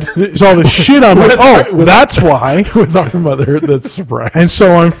bed. There's all this shit on my. That's why. With our mother, that's surprise. And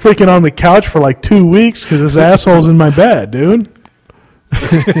so I'm freaking on the couch for like 2 weeks because his asshole's in my bed, dude.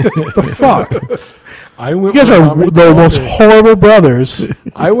 What the fuck? You guys are the most horrible brothers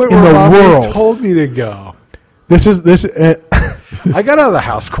I went in where the Mommy world. told me to go. This. I got out of the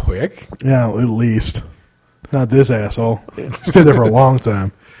house quick. Yeah, at least not this asshole. Stayed there for a long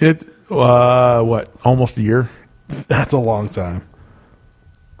time. Almost a year? That's a long time.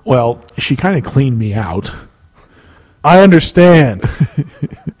 Well, she kind of cleaned me out. I understand.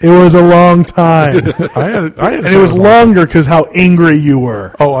 It was a long time, and it was longer because how angry you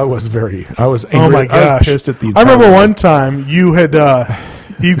were. Oh, I was angry. Oh my gosh! I was pissed at the. I remember entire one time you had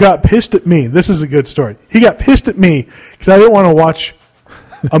you got pissed at me. This is a good story. He got pissed at me because I didn't want to watch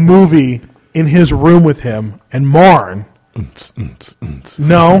a movie in his room with him and Marn.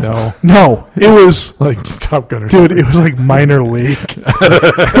 No. It was like Top Gun or dude. something. It was like minor league.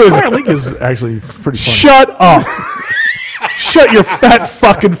 Minor League is actually pretty funny. Shut up! Shut your fat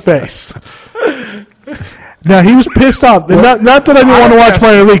fucking face. Now he was pissed off. Not that I didn't want to watch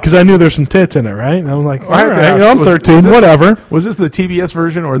minor league because I knew there's some tits in it, right? And I'm like, all I have to right, ask, I'm was 13, this- whatever. Was this the TBS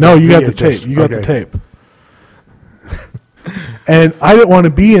version or No, the you got the VHS? tape. You got the Okay. tape. And I didn't want to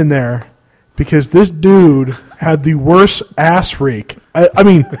be in there because this dude had the worst ass reek. I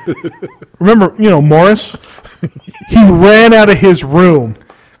mean, remember, Morris? He ran out of his room.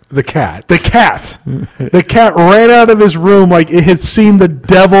 The cat. The cat ran out of his room like it had seen the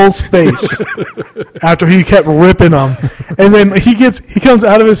devil's face after he kept ripping him. And then he comes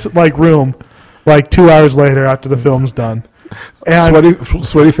out of his room 2 hours later after the film's done. And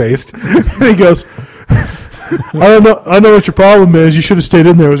Sweaty faced. and he goes, I know what your problem is. You should have stayed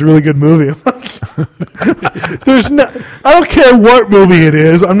in there. It was a really good movie. I don't care what movie it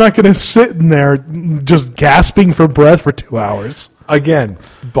is. I'm not going to sit in there just gasping for breath for 2 hours. Again,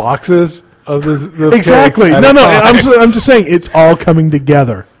 boxes of the Exactly. pigs at No. a time. I'm just saying it's all coming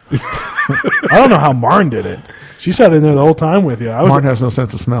together. I don't know how Marn did it. She sat in there the whole time with you. Martin has no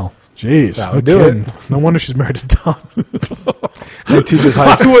sense of smell. Jeez, That no would do kidding. it. No wonder she's married to Don. And teaches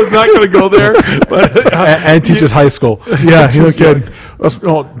high I school. was not going to go there, but And teaches high school. Yeah, you no kidding.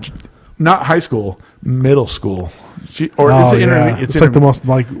 well, not high school, middle school. It's It's the most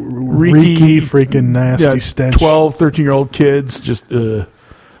reeky, freaking nasty stench. 12, 13-year-old kids just.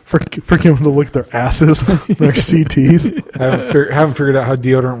 For them to look at their asses, their CTs. Haven't figured out how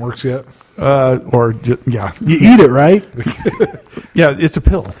deodorant works yet. Yeah. You eat it, right? Yeah, it's a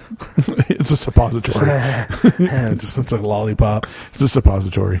pill. It's a suppository. It's a lollipop. It's a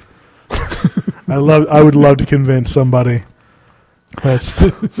suppository. I would love to convince somebody. That's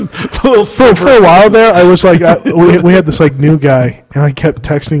For a while there. I was like, we had this new guy, and I kept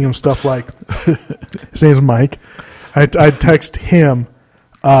texting him stuff like, his name's Mike. I'd text him,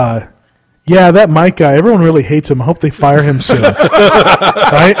 yeah, that Mike guy, everyone really hates him. I hope they fire him soon.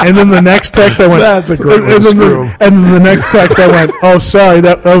 Right? And then the next text I went, That's a great way and to then screw him. and then the next text I went, oh, sorry,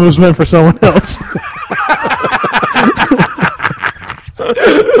 that was meant for someone else.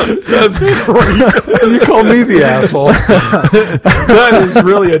 That's great. You call me the asshole. That is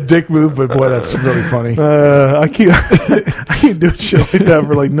really a dick move, but boy, that's really funny. I keep doing shit like that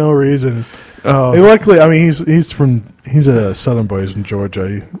for like no reason. Oh. Hey, luckily, I mean, he's a Southern boy. He's in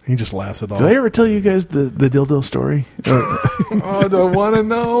Georgia. He just laughs at all. Did I ever tell you guys the dildo story? Oh, do I want to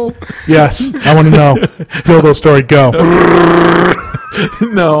know? Yes, I want to know. Dildo story, go.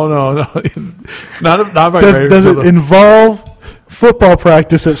 No. Not my Does it involve football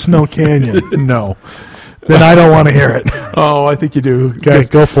practice at Snow Canyon? No. Then I don't want to hear it. Oh, I think you do. Okay,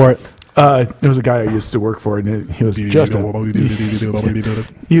 go for it. There was a guy I used to work for, and he was just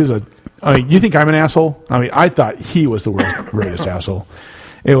he was a. I mean, you think I'm an asshole? I mean, I thought he was the world's greatest asshole.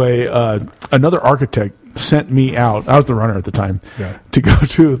 Anyway, another architect sent me out. I was the runner at the time. Yeah. To go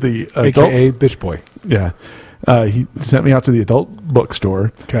to the adult, AKA bitch boy. Yeah. He sent me out to the adult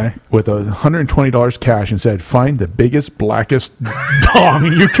bookstore. Okay. With $120 cash and said, "Find the biggest, blackest dong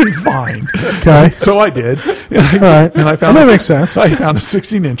you can find." Okay. So I did. All right. And I found that makes sense. I found a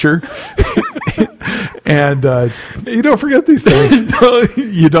 16-incher. And You don't forget these things. no,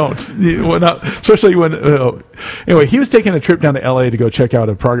 you don't. Especially when. Anyway, he was taking a trip down to L.A. to go check out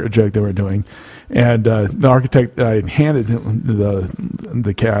a project they were doing. And the architect, I handed him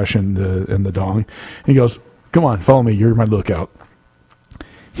the cash and the dong. He goes, "Come on, follow me. You're my lookout."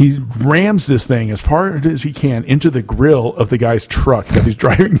 He rams this thing as far as he can into the grill of the guy's truck that he's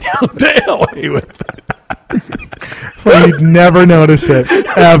driving down to L.A. with. So you'd never notice it,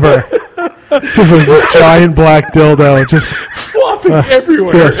 ever. Just a giant black dildo, just Flopping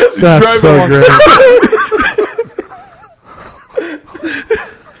everywhere. Just, as he's that's so driving great. along.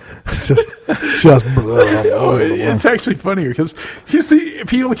 It's just. Oh, it's actually funnier because you see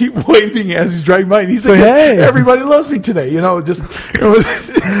people keep waving as he's driving by, and he's like, Hey. everybody loves me today. You know, just it was.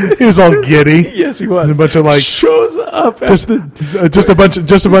 He was all giddy. Yes, he was. There's a bunch of like shows up. just a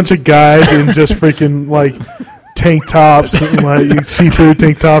bunch of guys in just freaking like tank tops and like see-through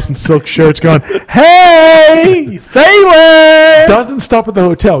tank tops and silk shirts going, "Hey, sailor!" Doesn't stop at the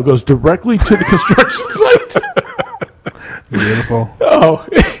hotel. Goes directly to the construction site. Beautiful. Oh,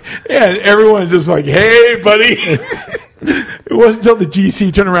 and everyone is just like, "Hey, buddy." It wasn't until the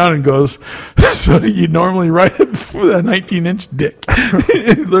GC turned around and goes, "So you normally ride it with a 19-inch dick?"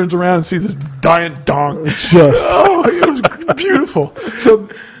 He turns around and sees this giant dong. Just Oh, it was beautiful. So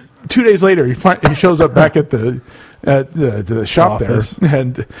 2 days later, he shows up back at the shop Office. there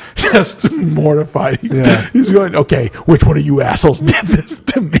and just mortified. Yeah. He's going, "Okay, which one of you assholes did this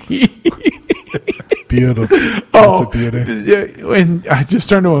to me?" Beautiful. That's Oh, a beauty. yeah, and I just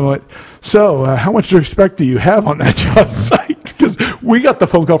turned to him and went, "So, how much respect do you have on that job site?" Because we got the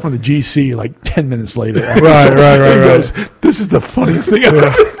phone call from the GC like 10 minutes later. Right. He goes, "This is the funniest thing ever."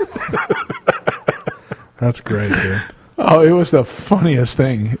 That's great, dude. Oh, it was the funniest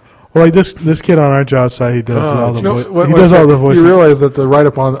thing. Well, like this kid on our job site, he does all the He does all the voices. You realize that the write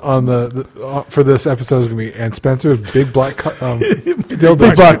up on the for this episode is going to be and Spencer's big black dildo.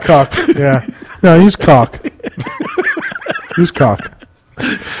 Big black cock. Yeah. No, he's cock. He's cock.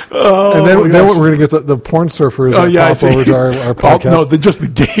 Oh, And then my we're gosh. going to get the porn surfers Oh, that yeah, I pop see. over to our podcast. just the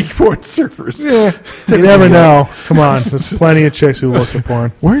gay porn surfers. Yeah. You never know. Come on. There's plenty of chicks who look at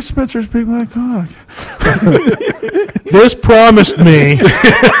porn. Where's Spencer's big black cock? This promised me.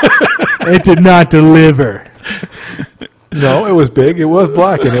 It did not deliver. No, it was big, it was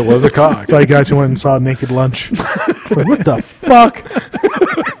black, and it was a cock. It's like guys who went and saw Naked Lunch. Like, what the fuck?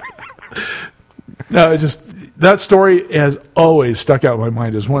 No, that story has always stuck out in my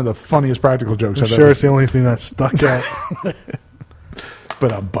mind as one of the funniest practical jokes I'm I've sure ever. it's the only thing that stuck out.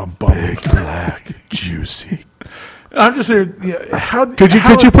 But I'm big black, juicy. I'm just there. Yeah, how Could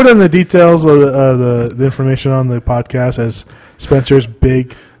you put in the details of the information on the podcast as Spencer's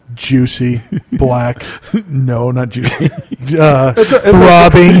big, juicy, black, No, not juicy.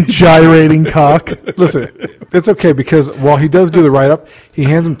 throbbing, gyrating cock? Listen, it's okay because while he does do the write up, he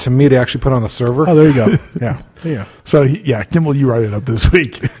hands them to me to actually put on the server. Oh, there you go. Yeah. Yeah. So Kimball, you write it up this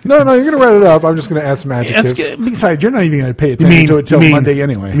week. No, you're going to write it up. I'm just going to add some adjectives. Besides, you're not even going to pay attention to it until Monday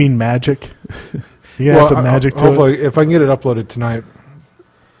anyway. You mean magic? You got some magic to it? hopefully, if I can get it uploaded tonight.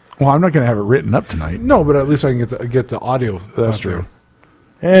 Well, I'm not going to have it written up tonight. No, but at least I can get the audio. That's out true.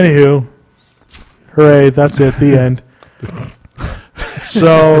 Anywho, hooray, that's it, the end.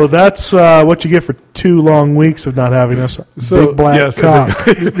 So that's what you get for 2 long weeks of not having us. So, big black yes, cock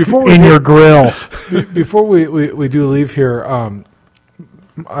Before we in your grill. before we do leave here,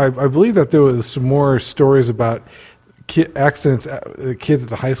 I believe that there was some more stories about accidents, kids at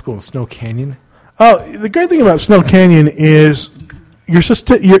the high school in Snow Canyon. Oh, the great thing about Snow Canyon is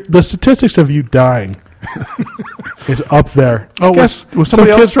the statistics of you dying is up there. Oh, Guess was some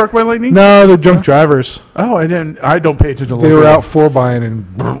somebody else kids- struck by lightning? No, the drunk drivers. Oh, I don't pay attention. They were out 4-buying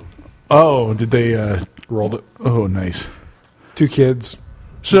and Oh, did they? rolled it. Oh, nice. 2 kids.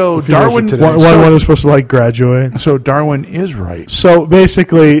 So A few years Darwin. from today. One was supposed to like graduate. So Darwin is right. So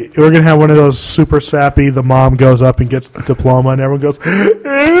basically, we're gonna have one of those super sappy. The mom goes up and gets the diploma, and everyone goes,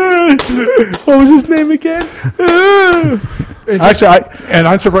 "What was his name again?" Actually,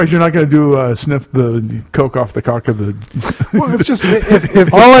 I'm surprised you're not going to do sniff the coke off the cock of the. Well, it's just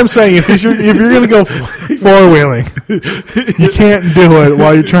if All I'm saying, if you're gonna go 4-wheeling, you can't do it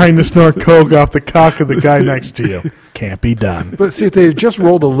while you're trying to snort coke off the cock of the guy next to you. Can't be done. But see, if they just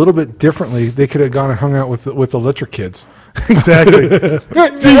rolled a little bit differently, they could have gone and hung out with the litter kids. Exactly.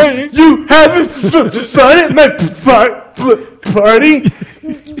 You having fun at my party?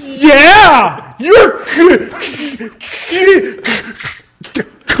 Yeah, you're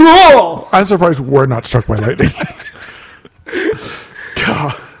cool. I'm surprised we're not struck by lightning.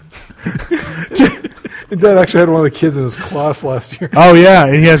 God. Dad actually had one of the kids in his class last year. Oh yeah,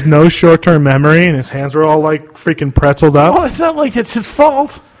 and he has no short-term memory, and his hands are all like freaking pretzeled up. Well, it's not like it's his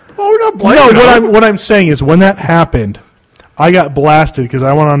fault. Oh, we're not No, blaming what I'm saying is when that happened, I got blasted because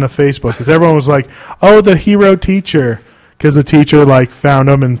I went on to Facebook because everyone was like, "Oh, the hero teacher," because the teacher like found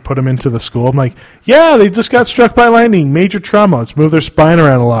him and put him into the school. I'm like, "Yeah, they just got struck by lightning, major trauma. Let's move their spine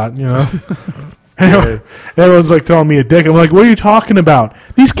around a lot," you know. And everyone's like telling me a dick. I'm like, "What are you talking about?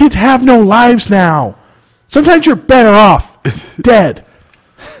 These kids have no lives now. Sometimes you're better off dead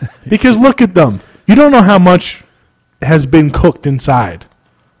because look at them. You don't know how much has been cooked inside."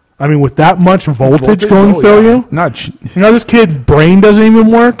 I mean, with that much voltage going through you, this kid's brain doesn't even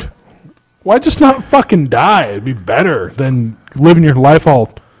work. Why just not fucking die? It'd be better than living your life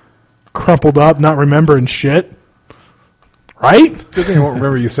all crumpled up, not remembering shit. Right? Good thing I won't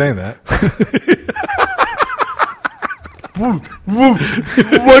remember you saying that.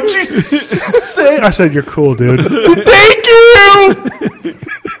 What'd you say? I said, you're cool, dude. Thank you!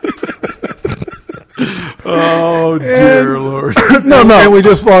 Oh dear Lord! No. And we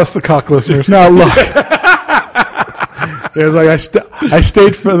just lost the cock listeners. No, look. It was like I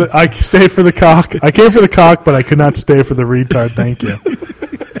stayed for the cock. I came for the cock, but I could not stay for the retard. Thank you.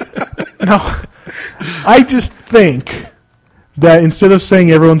 No, I just think that instead of saying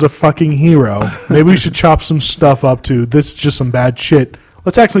everyone's a fucking hero, maybe we should chop some stuff up to this is just some bad shit.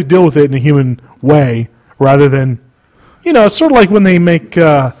 Let's actually deal with it in a human way rather than, it's sort of like when they make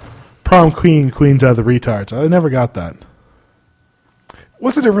prom queens out of the retards. I never got that.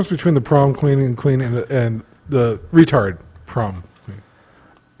 What's the difference between the prom queen and the retard prom queen?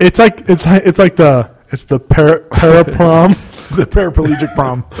 It's like the para-prom. The paraplegic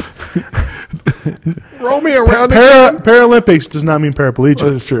prom. Roll me around. Paralympics does not mean paraplegic.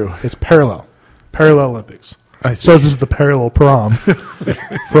 That is true. It's parallel Olympics. I see. So this is the parallel prom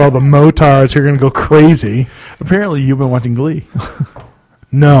for all the motards who are going to go crazy. Apparently, you've been watching Glee.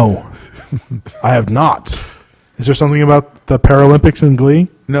 No, I have not. Is there something about the Paralympics in Glee?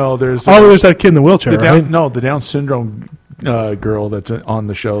 No, there's there's that kid in the wheelchair, right? the Down syndrome girl that's on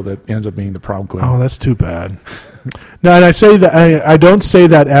the show that ends up being the prom queen. Oh, that's too bad. No, and I say that I don't say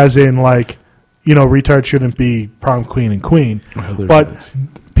that as in like, retard shouldn't be prom queen and queen, but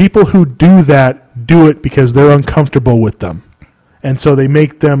people who do that do it because they're uncomfortable with them, and so they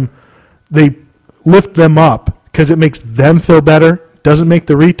lift them up because it makes them feel better. Doesn't make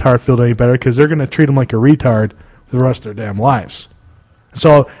the retard feel any better because they're going to treat them like a retard for the rest of their damn lives.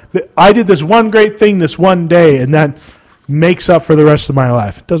 So I did this one great thing this one day, and that makes up for the rest of my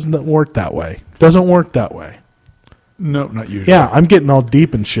life. It doesn't work that way. No, not usually. Yeah, I'm getting all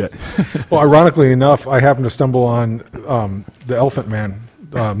deep and shit. Well, ironically enough, I happened to stumble on the Elephant Man,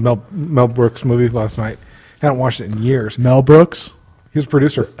 Mel Brooks movie last night. Hadn't watched it in years. Mel Brooks, He was a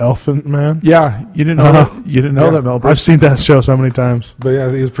producer. Elephant Man. Yeah, you didn't know that. You didn't know that, Mel Brooks. I've seen that show so many times. But yeah,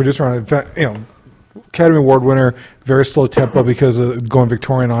 he was a producer on it. In fact, Academy Award winner, very slow tempo because of going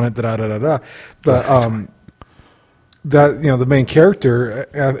Victorian on it. But the main character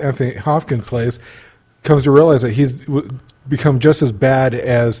Anthony Hopkins plays comes to realize that he's become just as bad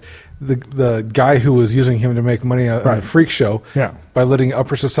as the guy who was using him to make money on a freak show. Yeah. By letting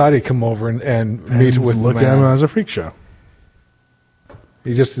upper society come over and meet with look the at him man. as a freak show.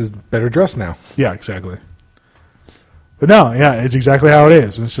 He just is better dressed now. Yeah, exactly. But no, yeah, it's exactly how it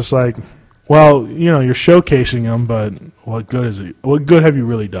is. It's just like, well, you're showcasing him, but what good is it? What good have you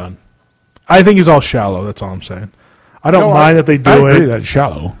really done? I think he's all shallow. That's all I'm saying. I don't mind that they do I agree it. that's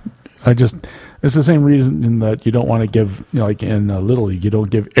shallow. It's the same reason in that you don't want to give, like in Little League, you don't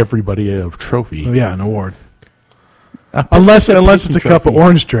give everybody a trophy. Yeah, an award. Unless it's a cup of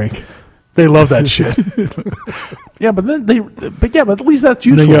orange drink. They love that shit. Yeah, but at least that's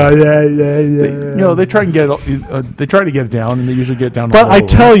useful. They go, yeah. They try and get it. They try to get it down, and they usually get it down. But I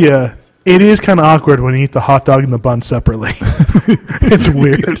tell you, it is kind of awkward when you eat the hot dog and the bun separately. It's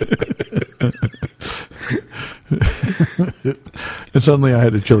weird. And suddenly I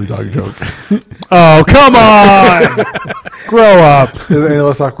had a chili dog joke. Oh, come on! Grow up. Is it any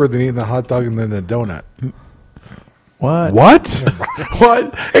less awkward than eating the hot dog and then the donut? What? What?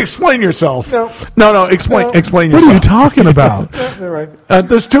 Explain yourself. No. Explain What are you yourself. talking about? They're right.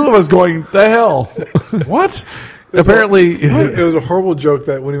 There's two of us going, the hell? What? Apparently, It was a horrible joke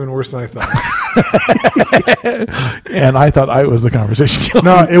that went even worse than I thought. and I thought I was the conversation.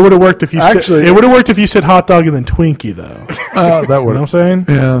 No, it would have worked if you Actually- said, it would have worked if you said hot dog and then Twinkie though. That You know what I'm would. saying?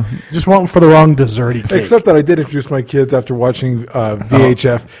 Yeah. Just went for the wrong desserty cake. Except that I did introduce my kids after watching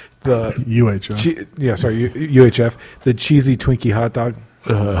VHF, UHO. UHF, the cheesy Twinkie hot dog.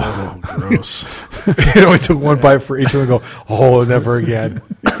 Gross. It only took one bite for each of them to go, oh, never again.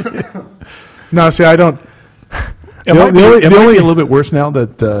 No, see, I don't. It might be a little bit worse now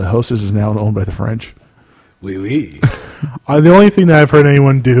that Hostess is now owned by the French. Oui, oui. The only thing that I've heard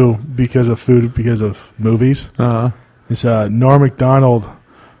anyone do because of food, because of movies, is Norm Macdonald.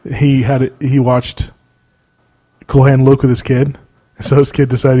 He watched Cool Hand Luke with his kid. So his kid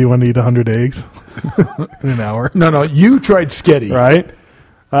decided he wanted to eat 100 eggs in an hour. No, you tried Sketty. Right?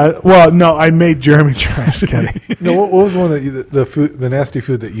 Well, no, I made Jeremy try Sketty. No, what was the one that the nasty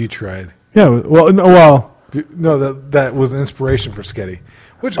food that you tried? Yeah, well, No, that was an inspiration for Sketty.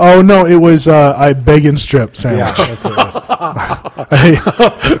 Which oh no, it was I Beggin Strip Sandwich. yeah, that's what it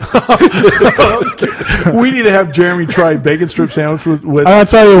is. We need to have Jeremy try bacon strip sandwich with I'll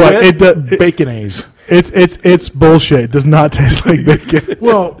tell you what, baconaise. It's bullshit. It does not taste like bacon.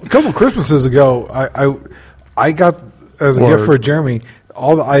 Well, a couple Christmases ago, I got as a gift for Jeremy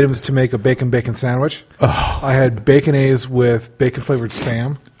all the items to make a bacon sandwich. I had baconaise with bacon flavored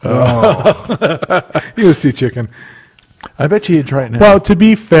spam. He was too chicken. I bet you he'd try it now. Well, to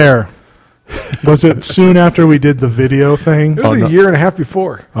be fair, was it soon after we did the video thing? It was a year and a half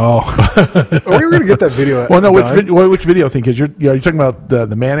before. Oh, We were going to get that video. well, no, done. which video thing? Because you're talking about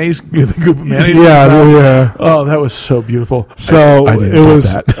the mayonnaise, the goop of mayonnaise. yeah. Oh, that was so beautiful. So I didn't it doubt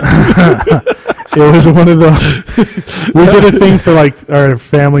was. that. It was one of those. We did a thing for like our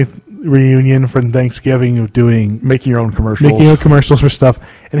family reunion for Thanksgiving of making your own commercials. making commercials for stuff,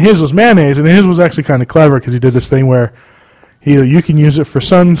 and his was mayonnaise, and his was actually kind of clever because he did this thing where you can use it for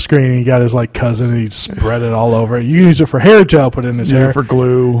sunscreen, and he got his like cousin, and he'd spread it all over. You can use it for hair gel, put it in his hair for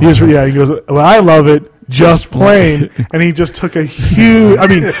glue. He goes, well, I love it just plain, and he just took a huge,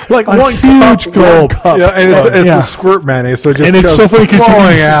 like a one huge cup, gulp. Yeah, and it's Yeah. a squirt mayonnaise, so it just And it's so funny because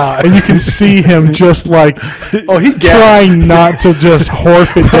flowing out. and you can see him just like He trying not to just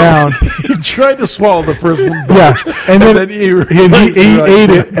horf it down. He tried to swallow the first one. Yeah, and then he ate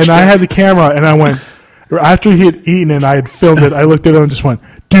it, and I had the camera, and I went after he had eaten it, and I had filmed it. I looked at him and just went,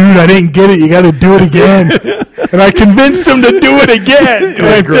 "Dude, I didn't get it. You got to do it again." And I convinced him to do it again, and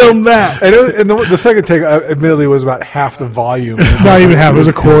I filmed that. And the second take, admittedly, was about half the volume. Not even half; it was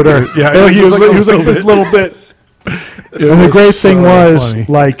a quarter. Yeah, he was like this little bit. And the great thing was, funny.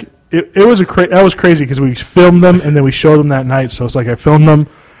 like, it was that was crazy because we filmed them and then we showed them that night. So it's like I filmed them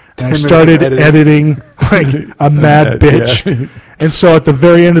and I 10 minutes started of editing like a mad bitch. Yeah. And so at the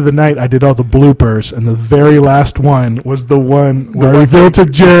very end of the night, I did all the bloopers, and the very last one was the one where I revealed to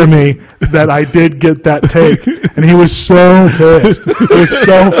Jeremy that I did get that take, and he was so pissed. It was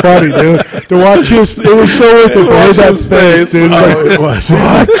so funny, dude. To watch his, it was so worth it. Watch that face, dude. It was.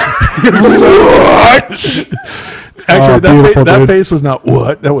 What? Actually, beautiful, that dude. face was not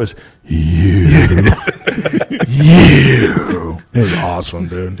what. That was you. It was awesome,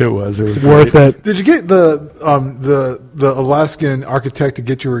 dude. It was Worth it. Did you get the Alaskan architect to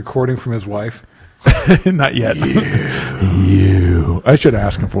get your recording from his wife? Not yet. You. I should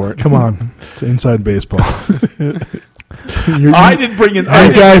ask him for it. Come on, it's inside baseball. I didn't bring in.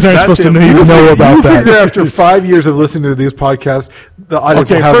 You guys aren't supposed to even know about You figure that. after 5 years of listening to these podcasts, the audience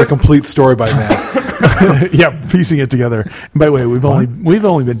Okay, will have for- the complete story by now. Yeah, piecing it together. And by the way, we've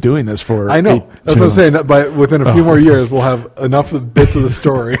only been doing this for. I know. That's what I'm saying. That within a few more years, we'll have enough of bits of the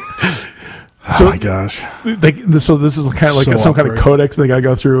story. Oh my gosh. So this is kind of like So some kind of awkward. codex they got to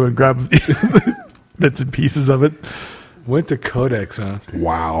go through and grab bits and pieces of it. Went to Codex, huh?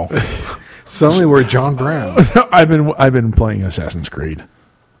 Wow. Suddenly we're John Brown. I've been playing Assassin's Creed.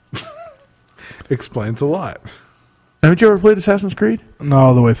 Explains a lot. Haven't you ever played Assassin's Creed? Not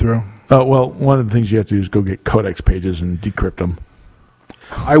all the way through. Well, one of the things you have to do is go get codex pages and decrypt them.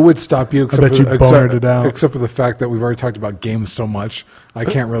 I would stop you, bet you bonered it out. except for the fact that we've already talked about games so much. I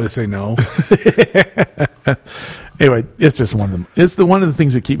can't really say no. Anyway, it's just one of them. It's one of the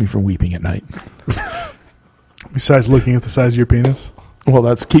things that keep me from weeping at night. Besides looking at the size of your penis? Well,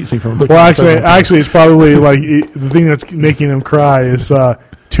 that keeps me from looking. Well, actually, it's probably like the thing that's making him cry is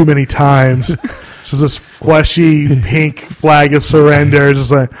too many times. It's just this fleshy pink flag of surrender. It's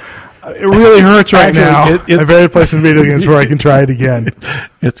just like, it really hurts right now. I've already played some video games where I can try it again.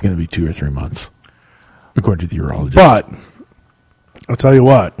 It's going to be 2 or 3 months, according to the urologist. But I'll tell you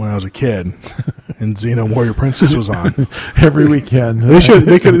what, when I was a kid and Xeno Warrior Princess was on every weekend, they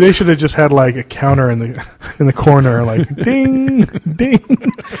should have just had like a counter in the corner, like ding ding.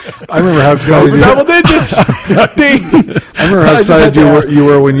 I remember how excited double digits. Ding. I remember how excited you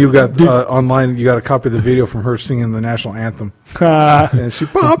were when you got online. You got a copy of the video from her singing the national anthem, and she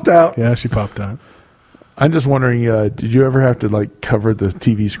popped out. Yeah, she popped out. I'm just wondering, did you ever have to like cover the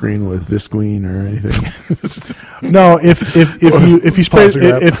TV screen with Visqueen or anything? No, if you spray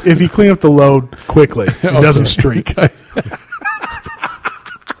if you clean up the load quickly, it doesn't streak.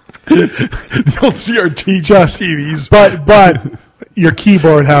 You'll see our TVs, but your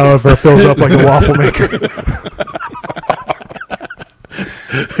keyboard, however, fills up like a waffle maker.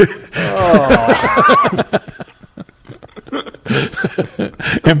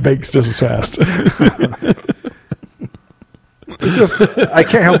 And bakes just as fast. I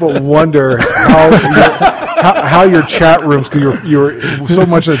can't help but wonder how your chat rooms, because you were so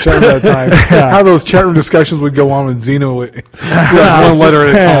much in the chat room at that time, how those chat room discussions would go on with Xeno one letter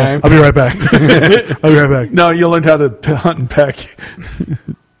at a time. I'll be right back. No, you'll learn how to hunt and peck.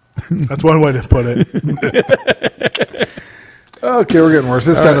 That's one way to put it. Okay, we're getting worse.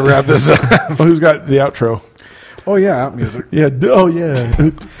 It's time to wrap this up. Well, who's got the outro? Oh yeah, out music. Yeah. Oh yeah.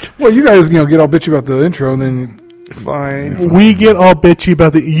 Well, you guys, get all bitchy about the intro, and then fine. We get all bitchy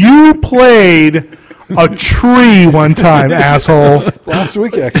about you played a tree one time, asshole. Last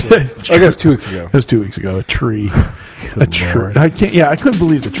week, actually. I guess 2 weeks ago. It was 2 weeks ago. A tree. A tree. I can't. Yeah, I couldn't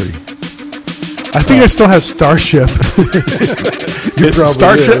believe the tree. I think I still have Starship. Starship.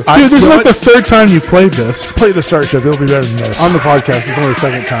 Dude, this is like the third time you played this. Play the Starship. It'll be better than this. On the podcast, it's only the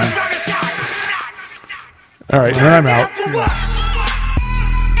second time. All right, and then I'm out.